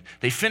tests, and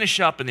they finish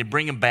up, and they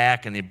bring him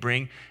back, and they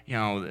bring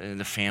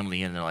the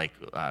family in, and they're like,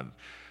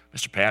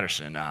 Mr.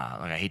 Patterson,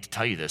 I hate to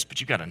tell you this, but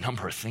you've got a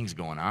number of things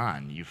going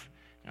on. You've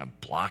got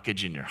a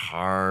blockage in your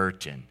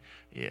heart, and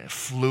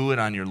fluid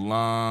on your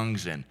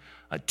lungs, and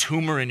a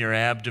tumor in your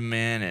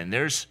abdomen, and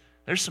there's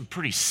some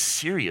pretty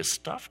serious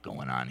stuff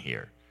going on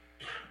here.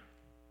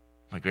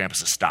 My grandpa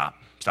says, stop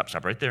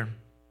right there.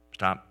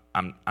 Stop.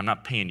 I'm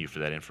not paying you for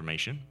that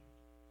information.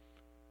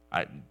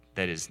 That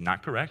is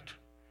not correct.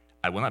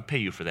 I will not pay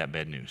you for that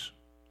bad news.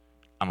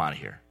 I'm out of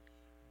here.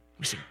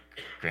 We said,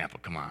 Grandpa,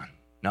 come on.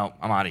 No,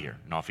 I'm out of here.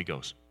 And off he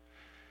goes.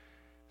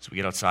 So we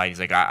get outside. He's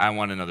like, I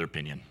want another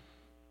opinion.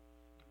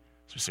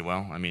 So we say,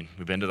 well,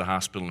 we've been to the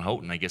hospital in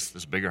Houghton. I guess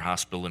there's a bigger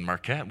hospital in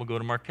Marquette. We'll go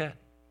to Marquette.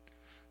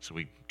 So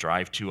we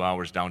drive 2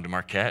 hours down to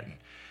Marquette, and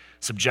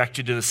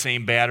subjected to the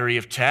same battery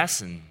of tests,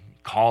 and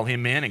call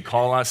him in and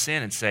call us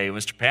in and say,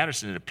 Mr.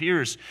 Patterson, it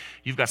appears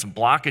you've got some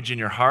blockage in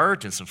your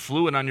heart and some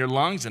fluid on your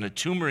lungs and a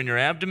tumor in your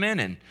abdomen,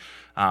 and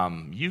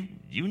you've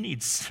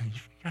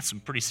got some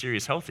pretty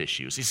serious health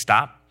issues. He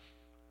said,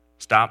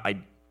 stop.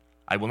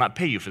 I will not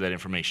pay you for that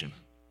information.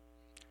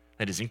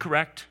 That is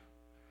incorrect.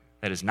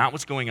 That is not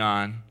what's going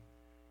on.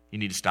 You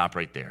need to stop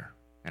right there.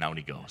 And out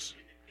he goes.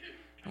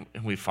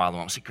 And we follow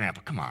him. I say,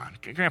 Grandpa, come on.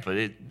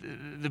 Grandpa,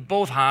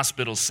 both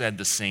hospitals said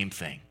the same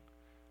thing.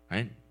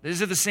 Right?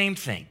 These are the same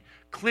thing.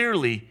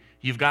 Clearly,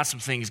 you've got some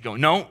things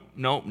going. No.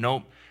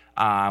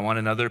 I want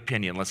another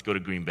opinion. Let's go to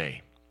Green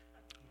Bay.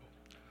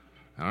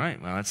 All right,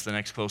 well, that's the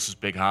next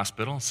closest big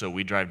hospital. So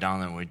we drive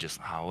down there, and we just,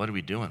 what are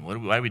we doing?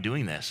 Why are we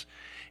doing this?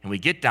 And we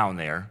get down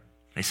there.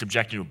 They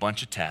subject you to a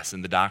bunch of tests,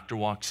 and the doctor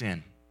walks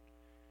in.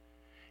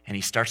 And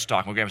he starts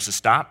talking. Well, Grandpa says,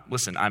 stop.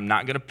 Listen, I'm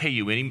not going to pay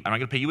you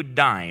a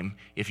dime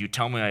if you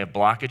tell me I have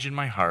blockage in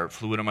my heart,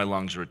 fluid in my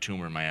lungs, or a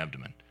tumor in my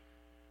abdomen.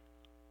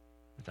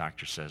 The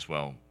doctor says,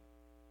 well,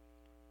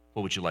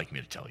 what would you like me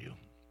to tell you?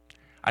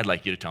 I'd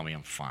like you to tell me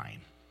I'm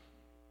fine.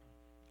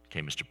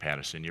 Okay, Mr.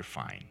 Patterson, you're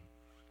fine.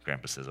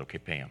 Grandpa says, okay,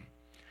 pay him.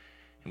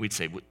 And we'd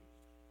say,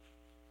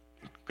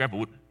 Grandpa,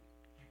 what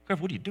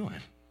are you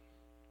doing?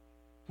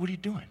 What are you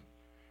doing?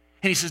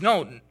 And he says,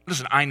 no,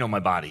 listen, I know my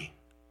body.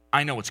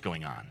 I know what's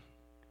going on.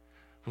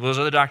 Well, those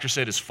other doctors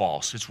said it's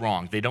false. It's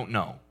wrong. They don't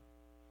know.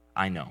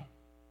 I know.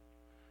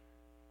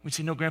 We'd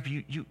say, no, Grandpa,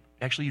 you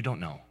don't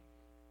know.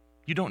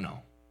 You don't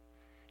know.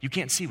 You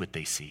can't see what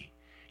they see.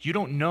 You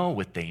don't know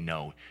what they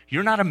know.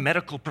 You're not a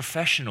medical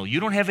professional. You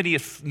don't have any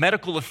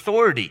medical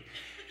authority.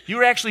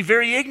 You're actually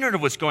very ignorant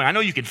of what's going on. I know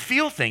you can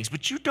feel things,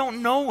 but you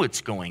don't know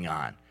what's going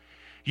on.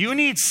 You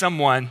need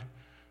someone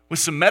with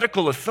some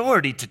medical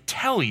authority to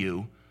tell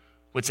you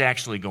what's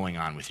actually going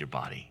on with your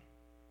body.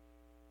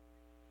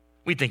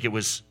 We think it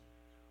was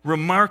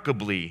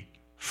remarkably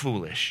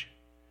foolish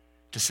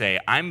to say,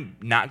 I'm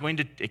not going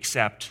to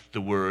accept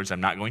the words,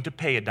 I'm not going to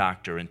pay a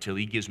doctor until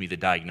he gives me the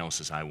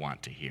diagnosis I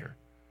want to hear.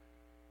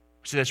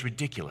 See, that's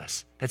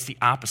ridiculous. That's the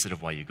opposite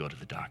of why you go to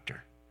the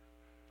doctor.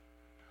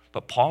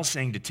 But Paul's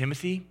saying to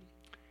Timothy,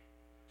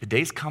 the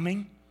day's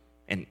coming,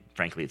 and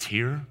frankly it's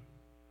here,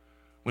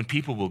 when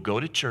people will go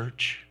to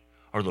church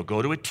or they'll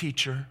go to a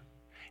teacher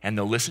and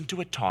they'll listen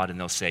to it taught and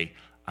they'll say,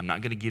 I'm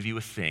not going to give you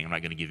a thing. I'm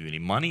not going to give you any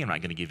money. I'm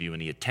not going to give you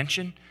any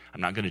attention.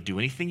 I'm not going to do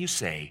anything you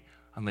say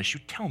unless you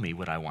tell me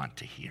what I want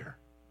to hear.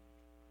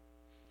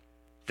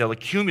 They'll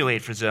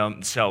accumulate for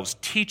themselves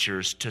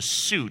teachers to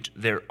suit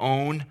their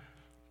own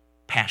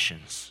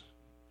passions.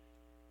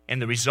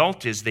 And the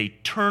result is they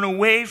turn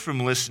away from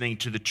listening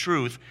to the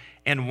truth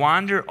and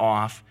wander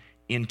off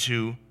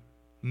into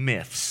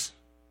myths.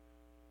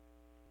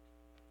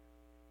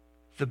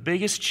 The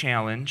biggest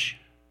challenge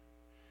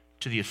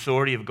to the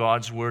authority of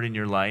God's word in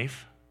your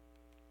life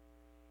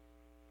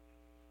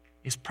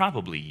is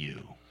probably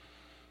you.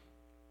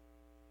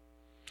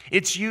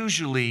 It's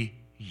usually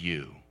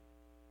you.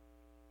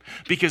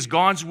 Because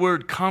God's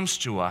word comes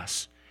to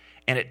us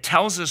and it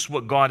tells us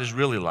what God is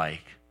really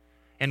like.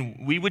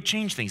 And we would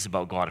change things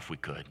about God if we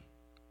could.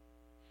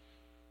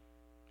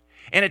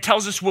 And it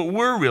tells us what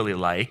we're really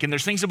like, and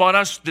there's things about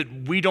us that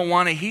we don't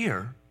want to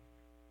hear.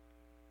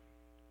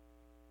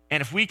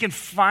 And if we can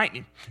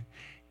find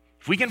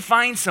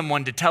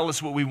someone to tell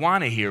us what we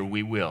want to hear,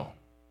 we will.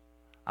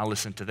 I'll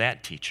listen to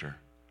that teacher.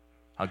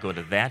 I'll go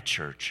to that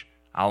church.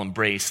 I'll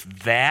embrace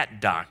that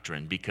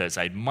doctrine because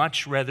I'd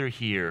much rather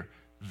hear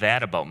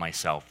that about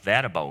myself,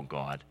 that about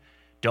God.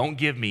 Don't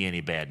give me any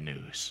bad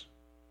news.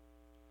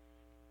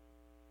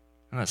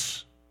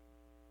 That's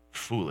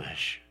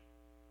foolish.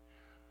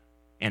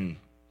 And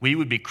we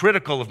would be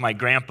critical of my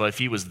grandpa if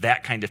he was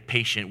that kind of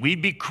patient.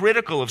 We'd be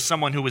critical of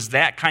someone who was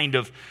that kind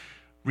of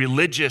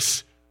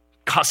religious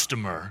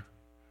customer.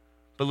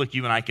 But look,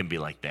 you and I can be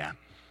like that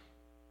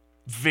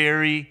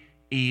very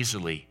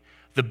easily.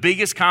 The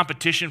biggest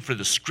competition for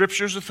the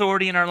Scripture's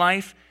authority in our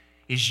life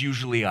is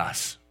usually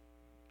us.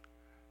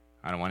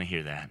 I don't want to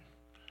hear that.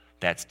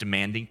 That's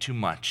demanding too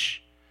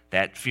much.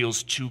 That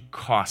feels too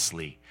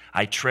costly.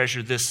 I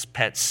treasure this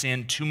pet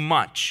sin too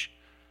much.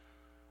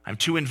 I'm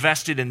too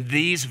invested in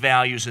these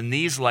values and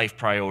these life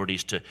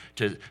priorities to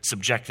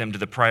subject them to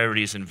the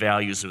priorities and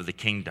values of the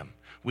kingdom.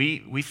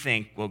 We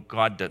think, well,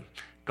 God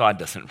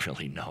doesn't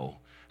really know.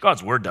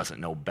 God's word doesn't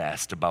know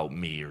best about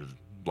me or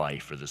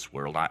life or this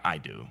world. I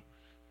do.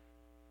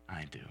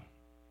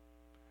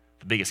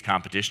 The biggest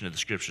competition of the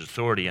Scripture's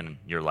authority in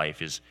your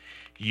life is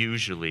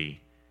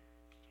usually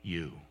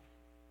you.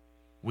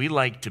 We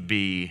like to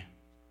be,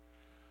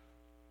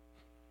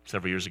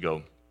 several years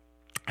ago,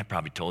 I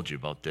probably told you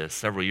about this.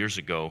 Several years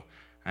ago,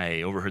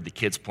 I overheard the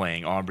kids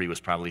playing. Aubrey was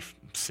probably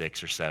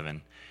 6 or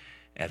 7.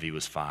 Evie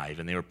was 5,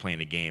 and they were playing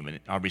a game. And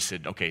Aubrey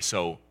said, okay,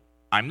 so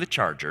I'm the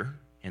charger,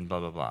 and blah,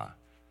 blah, blah.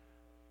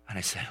 And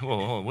I said,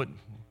 whoa,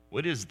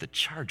 what is the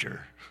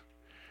charger?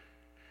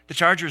 The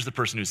charger is the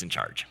person who's in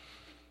charge.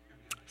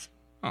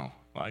 Oh,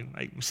 well,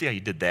 I see how you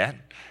did that.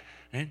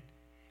 Right?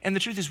 And the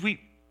truth is,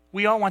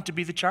 we all want to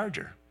be the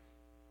charger.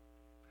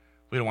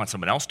 We don't want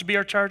someone else to be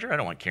our charger. I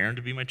don't want Karen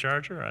to be my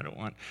charger. I don't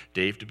want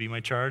Dave to be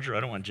my charger. I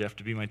don't want Jeff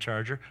to be my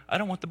charger. I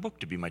don't want the book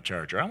to be my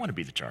charger. I want to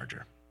be the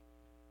charger.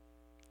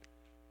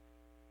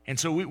 And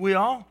so we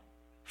all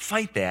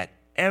fight that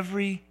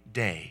every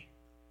day.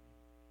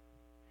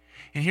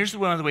 And here's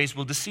one of the ways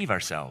we'll deceive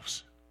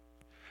ourselves.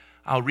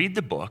 I'll read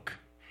the book,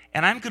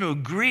 and I'm going to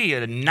agree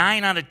at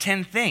 9 out of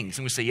 10 things.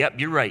 And we say, yep,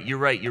 you're right. And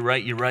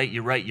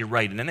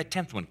then the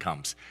 10th one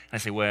comes. And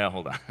I say, well,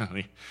 hold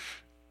on.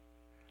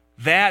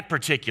 That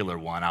particular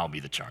one, I'll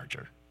be the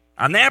charger.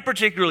 On that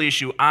particular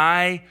issue,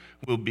 I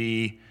will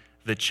be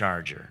the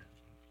charger.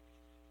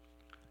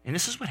 And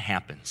this is what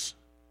happens.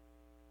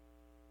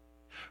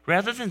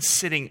 Rather than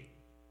sitting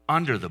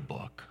under the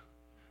book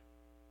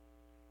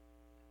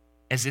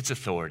as its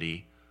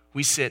authority,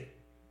 we sit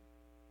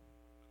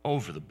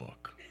over the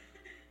book.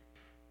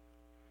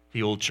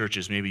 The old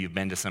churches, maybe you've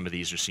been to some of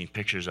these or seen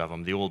pictures of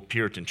them, the old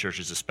Puritan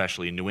churches,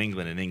 especially in New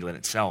England and England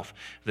itself,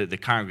 the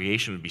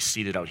congregation would be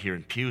seated out here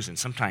in pews, and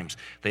sometimes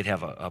they'd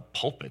have a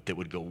pulpit that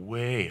would go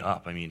way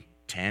up,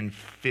 10,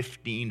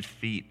 15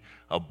 feet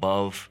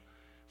above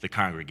the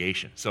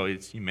congregation. So you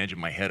imagine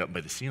my head up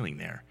by the ceiling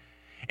there.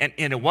 And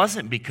it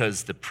wasn't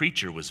because the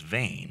preacher was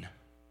vain.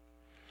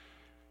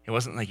 It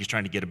wasn't like he's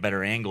trying to get a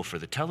better angle for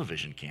the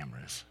television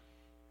cameras.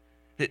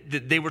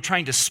 They were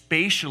trying to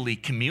spatially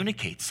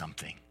communicate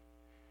something.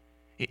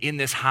 In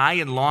this high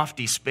and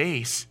lofty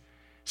space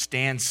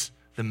stands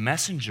the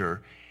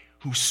messenger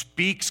who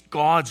speaks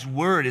God's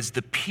word as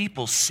the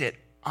people sit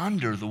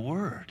under the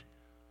word.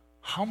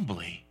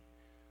 Humbly.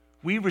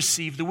 We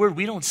receive the word.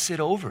 We don't sit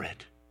over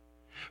it.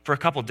 For a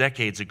couple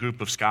decades, a group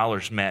of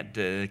scholars met,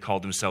 they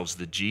called themselves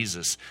the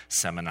Jesus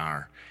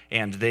Seminar.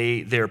 And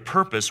their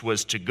purpose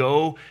was to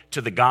go to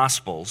the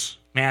Gospels,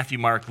 Matthew,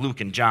 Mark, Luke,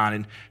 and John,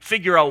 and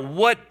figure out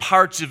what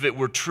parts of it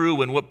were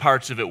true and what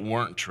parts of it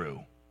weren't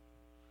true.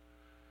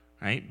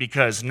 Right?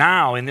 Because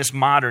now, in this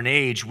modern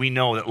age, we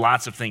know that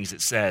lots of things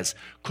it says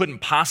couldn't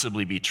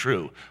possibly be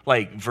true.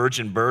 Like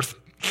virgin birth,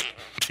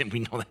 we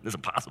know that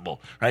isn't possible,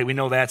 right? We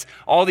know that's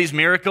all these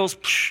miracles.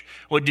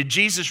 What did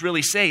Jesus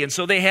really say? And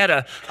so they had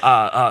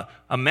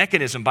a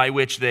mechanism by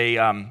which they,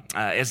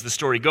 as the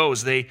story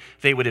goes, they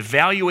would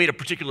evaluate a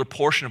particular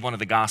portion of one of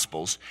the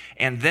Gospels,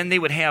 and then they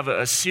would have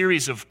a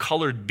series of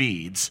colored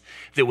beads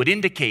that would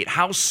indicate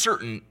how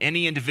certain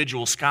any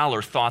individual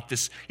scholar thought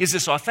is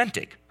this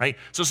authentic, right?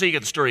 So say you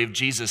get the story of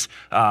Jesus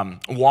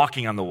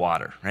walking on the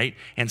water, right?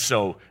 And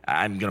so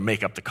I'm going to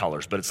make up the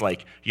colors, but it's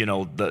like,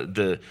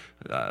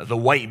 the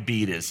white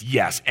bead is,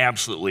 yes,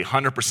 absolutely,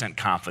 100%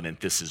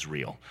 confident this is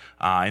real.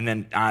 And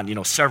then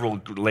on,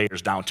 several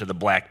layers down to the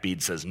black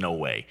bead says no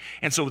way.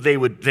 And so they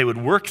would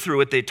work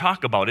through it, they'd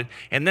talk about it,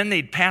 and then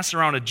they'd pass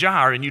around a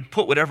jar, and you'd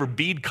put whatever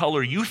bead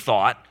color you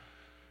thought,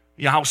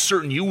 how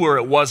certain you were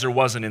it was or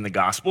wasn't in the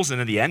Gospels,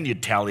 and in the end,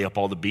 you'd tally up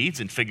all the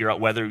beads and figure out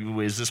whether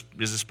is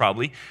this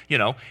probably,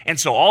 And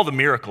so all the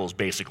miracles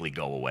basically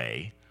go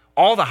away.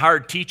 All the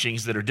hard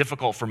teachings that are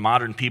difficult for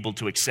modern people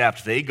to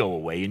accept, they go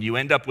away, and you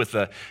end up with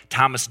a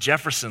Thomas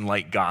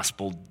Jefferson-like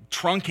gospel,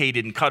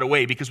 truncated and cut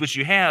away, because what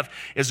you have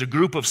is a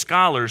group of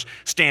scholars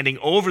standing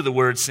over the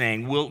word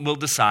saying, we'll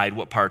decide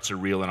what parts are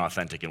real and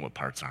authentic and what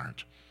parts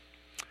aren't.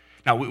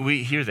 Now,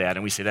 we hear that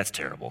and we say, that's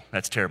terrible.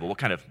 That's terrible. What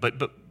kind of,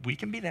 but we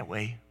can be that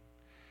way.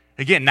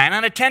 Again, 9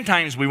 out of 10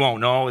 times we won't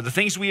know. The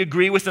things we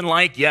agree with and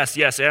like, yes,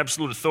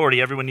 absolute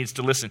authority, everyone needs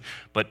to listen.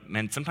 But,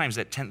 man, sometimes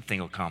that 10th thing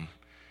will come.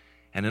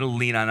 And it'll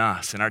lean on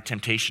us. And our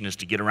temptation is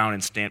to get around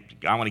and stand.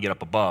 I want to get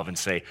up above and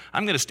say,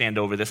 I'm going to stand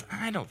over this.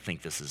 I don't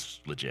think this is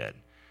legit.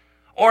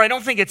 Or I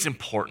don't think it's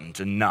important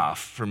enough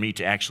for me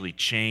to actually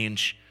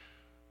change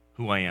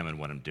who I am and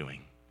what I'm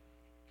doing.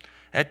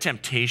 That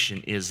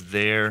temptation is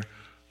there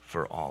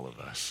for all of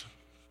us.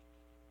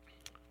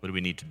 What do we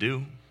need to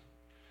do?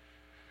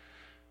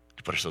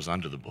 To put ourselves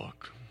under the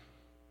book.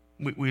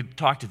 We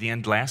talked at the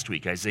end last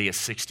week, Isaiah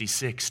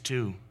 66,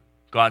 2.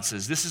 God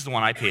says, this is the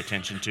one I pay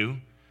attention to.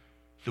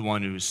 The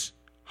one who's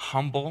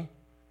humble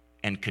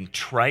and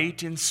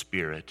contrite in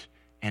spirit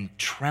and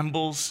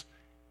trembles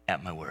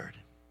at my word.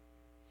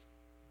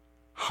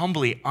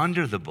 Humbly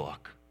under the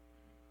book,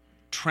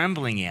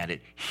 trembling at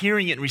it,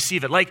 hearing it and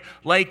receive it.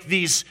 Like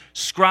these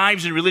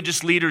scribes and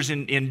religious leaders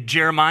in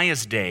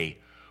Jeremiah's day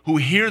who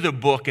hear the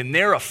book and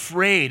they're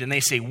afraid and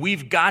they say,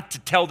 we've got to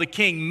tell the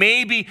king.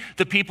 Maybe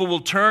the people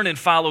will turn and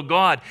follow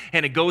God.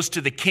 And it goes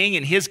to the king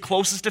and his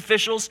closest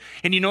officials.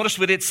 And you notice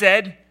what it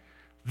said?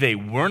 They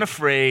weren't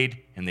afraid,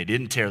 and they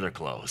didn't tear their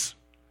clothes.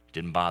 It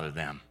didn't bother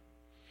them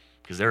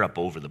because they're up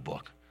over the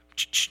book,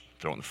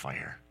 throw it in the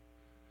fire.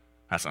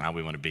 That's not how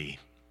we want to be.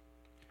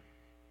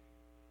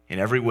 In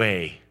every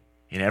way,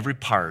 in every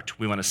part,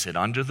 we want to sit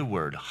under the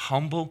word,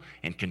 humble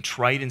and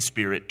contrite in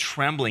spirit,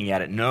 trembling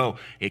at it. No,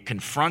 it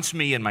confronts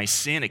me in my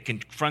sin. It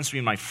confronts me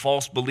in my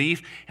false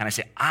belief. And I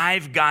say,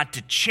 I've got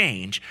to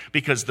change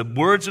because the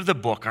words of the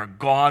book are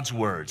God's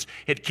words.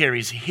 It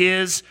carries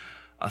his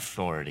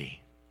authority.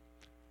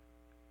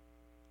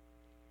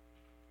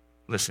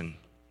 Listen,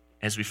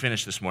 as we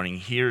finish this morning,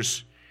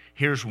 here's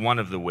one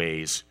of the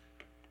ways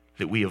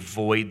that we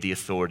avoid the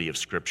authority of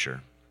Scripture.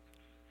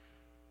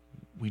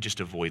 We just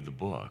avoid the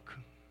book.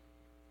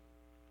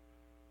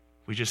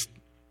 We just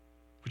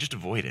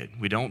avoid it.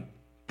 We don't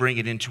bring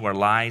it into our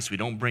lives. We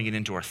don't bring it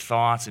into our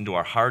thoughts, into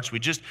our hearts.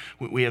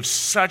 We have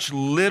such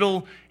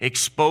little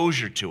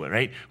exposure to it,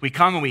 right? We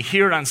come and we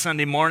hear it on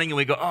Sunday morning and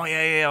we go, oh,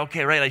 yeah,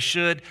 okay, right,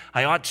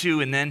 I ought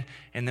to, and then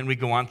we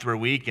go on through our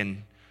week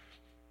and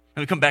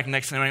we come back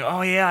next Sunday morning,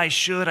 oh yeah,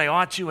 I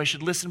ought to, I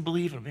should listen and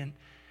believe.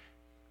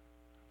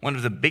 One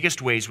of the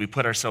biggest ways we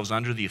put ourselves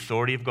under the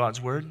authority of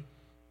God's word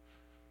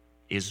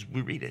is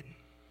we read it.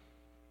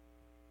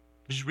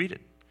 We just read it.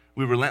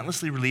 We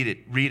relentlessly read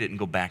it and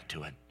go back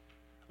to it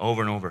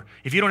over and over.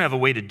 If you don't have a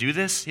way to do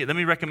this, let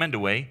me recommend a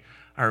way.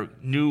 Our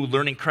new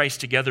Learning Christ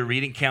Together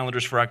reading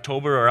calendars for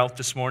October are out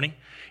this morning.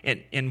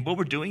 And what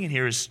we're doing in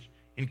here is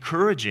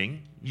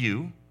encouraging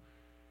you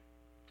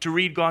to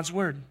read God's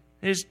word.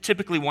 There's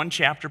typically one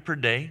chapter per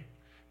day.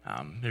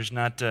 There's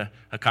not a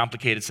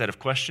complicated set of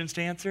questions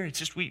to answer. It's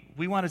just we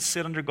want to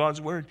sit under God's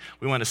Word.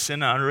 We want to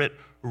sit under it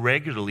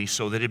regularly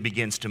so that it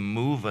begins to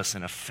move us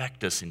and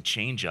affect us and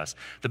change us.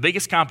 The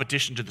biggest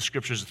competition to the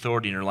Scripture's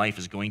authority in your life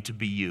is going to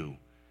be you.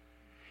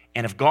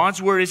 And if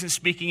God's Word isn't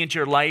speaking into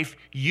your life,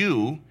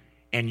 you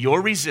and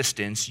your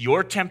resistance,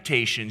 your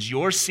temptations,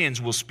 your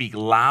sins will speak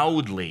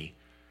loudly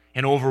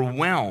and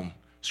overwhelm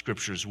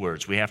Scripture's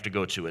words. We have to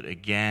go to it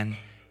again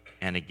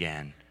and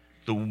again.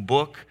 The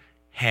book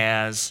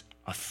has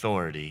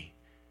authority,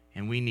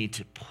 and we need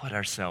to put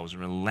ourselves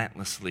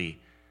relentlessly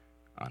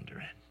under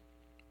it.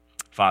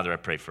 Father, I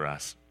pray for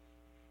us.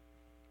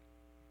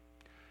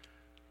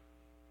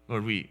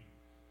 Lord, we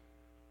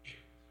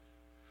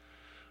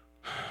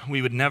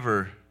would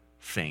never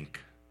think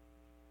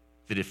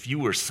that if you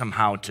were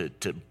somehow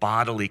to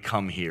bodily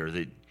come here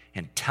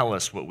and tell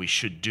us what we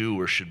should do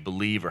or should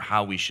believe or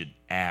how we should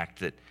act,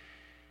 that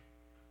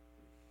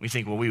we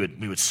think, well, we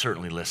would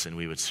certainly listen,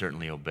 we would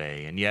certainly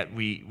obey. And yet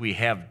we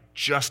have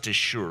just as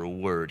sure a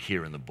word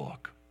here in the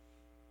book.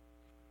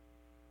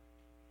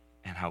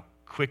 And how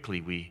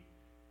quickly we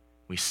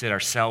sit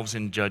ourselves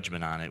in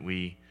judgment on it.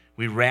 We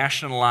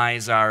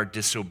rationalize our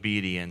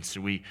disobedience.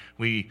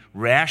 We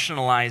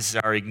rationalize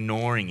our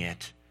ignoring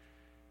it.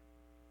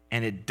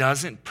 And it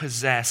doesn't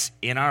possess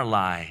in our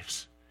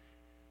lives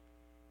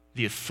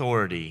the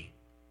authority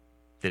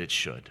that it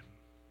should.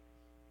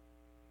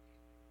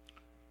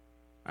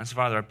 And so,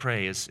 Father, I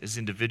pray as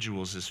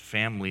individuals, as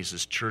families,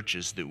 as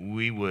churches, that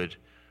we would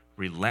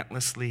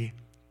relentlessly,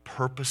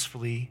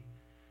 purposefully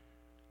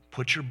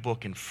put your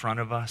book in front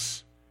of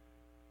us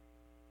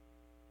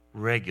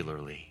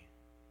regularly,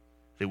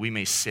 that we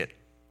may sit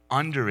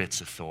under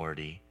its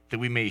authority, that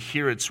we may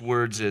hear its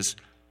words as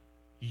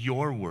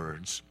your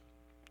words,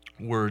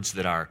 words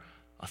that are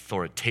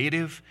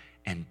authoritative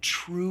and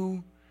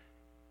true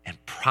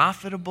and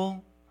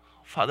profitable.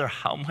 Father,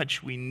 how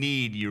much we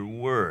need your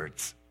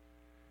words.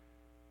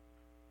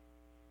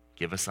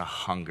 Give us a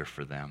hunger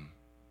for them.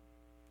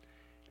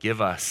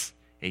 Give us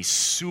a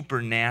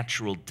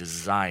supernatural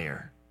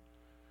desire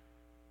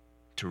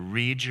to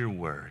read your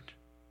word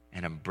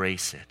and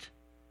embrace it,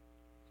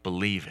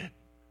 believe it,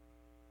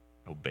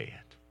 obey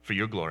it. For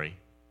your glory,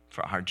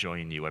 for our joy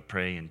in you, I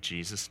pray in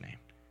Jesus' name.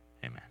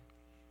 Amen.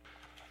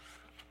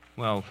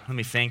 Well, let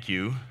me thank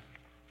you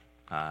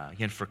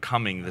again for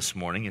coming this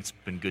morning. It's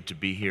been good to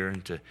be here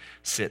and to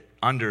sit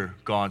under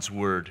God's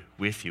Word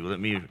with you.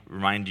 Let me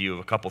remind you of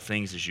a couple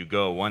things as you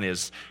go. One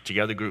is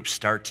Together groups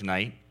start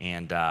tonight,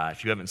 and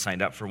if you haven't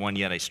signed up for one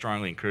yet, I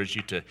strongly encourage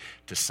you to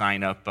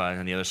sign up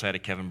on the other side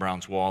of Kevin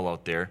Brown's wall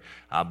out there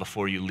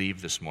before you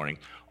leave this morning.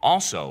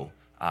 Also,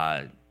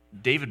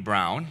 David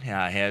Brown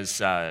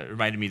has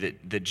reminded me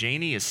that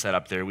Janie is set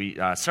up there. We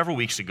several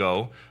weeks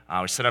ago,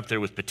 we set up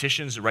there with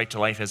petitions. The Right to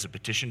Life has a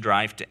petition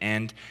drive to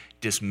end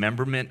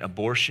dismemberment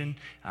abortion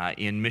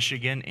in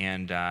Michigan,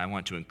 and I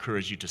want to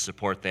encourage you to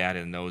support that.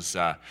 And there's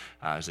a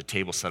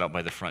table set up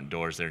by the front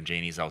doors there, and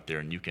Janie's out there,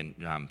 and you can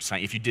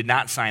sign. If you did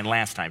not sign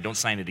last time, don't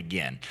sign it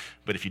again.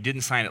 But if you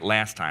didn't sign it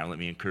last time, let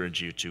me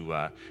encourage you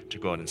to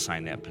go out and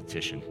sign that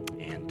petition.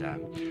 And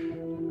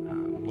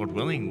Lord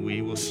willing,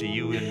 we will see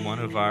you in one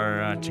of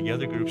our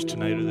Together groups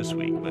tonight or this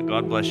week. But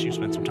God bless you.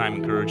 Spend some time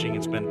encouraging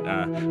and spend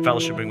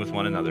fellowshipping with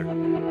one another.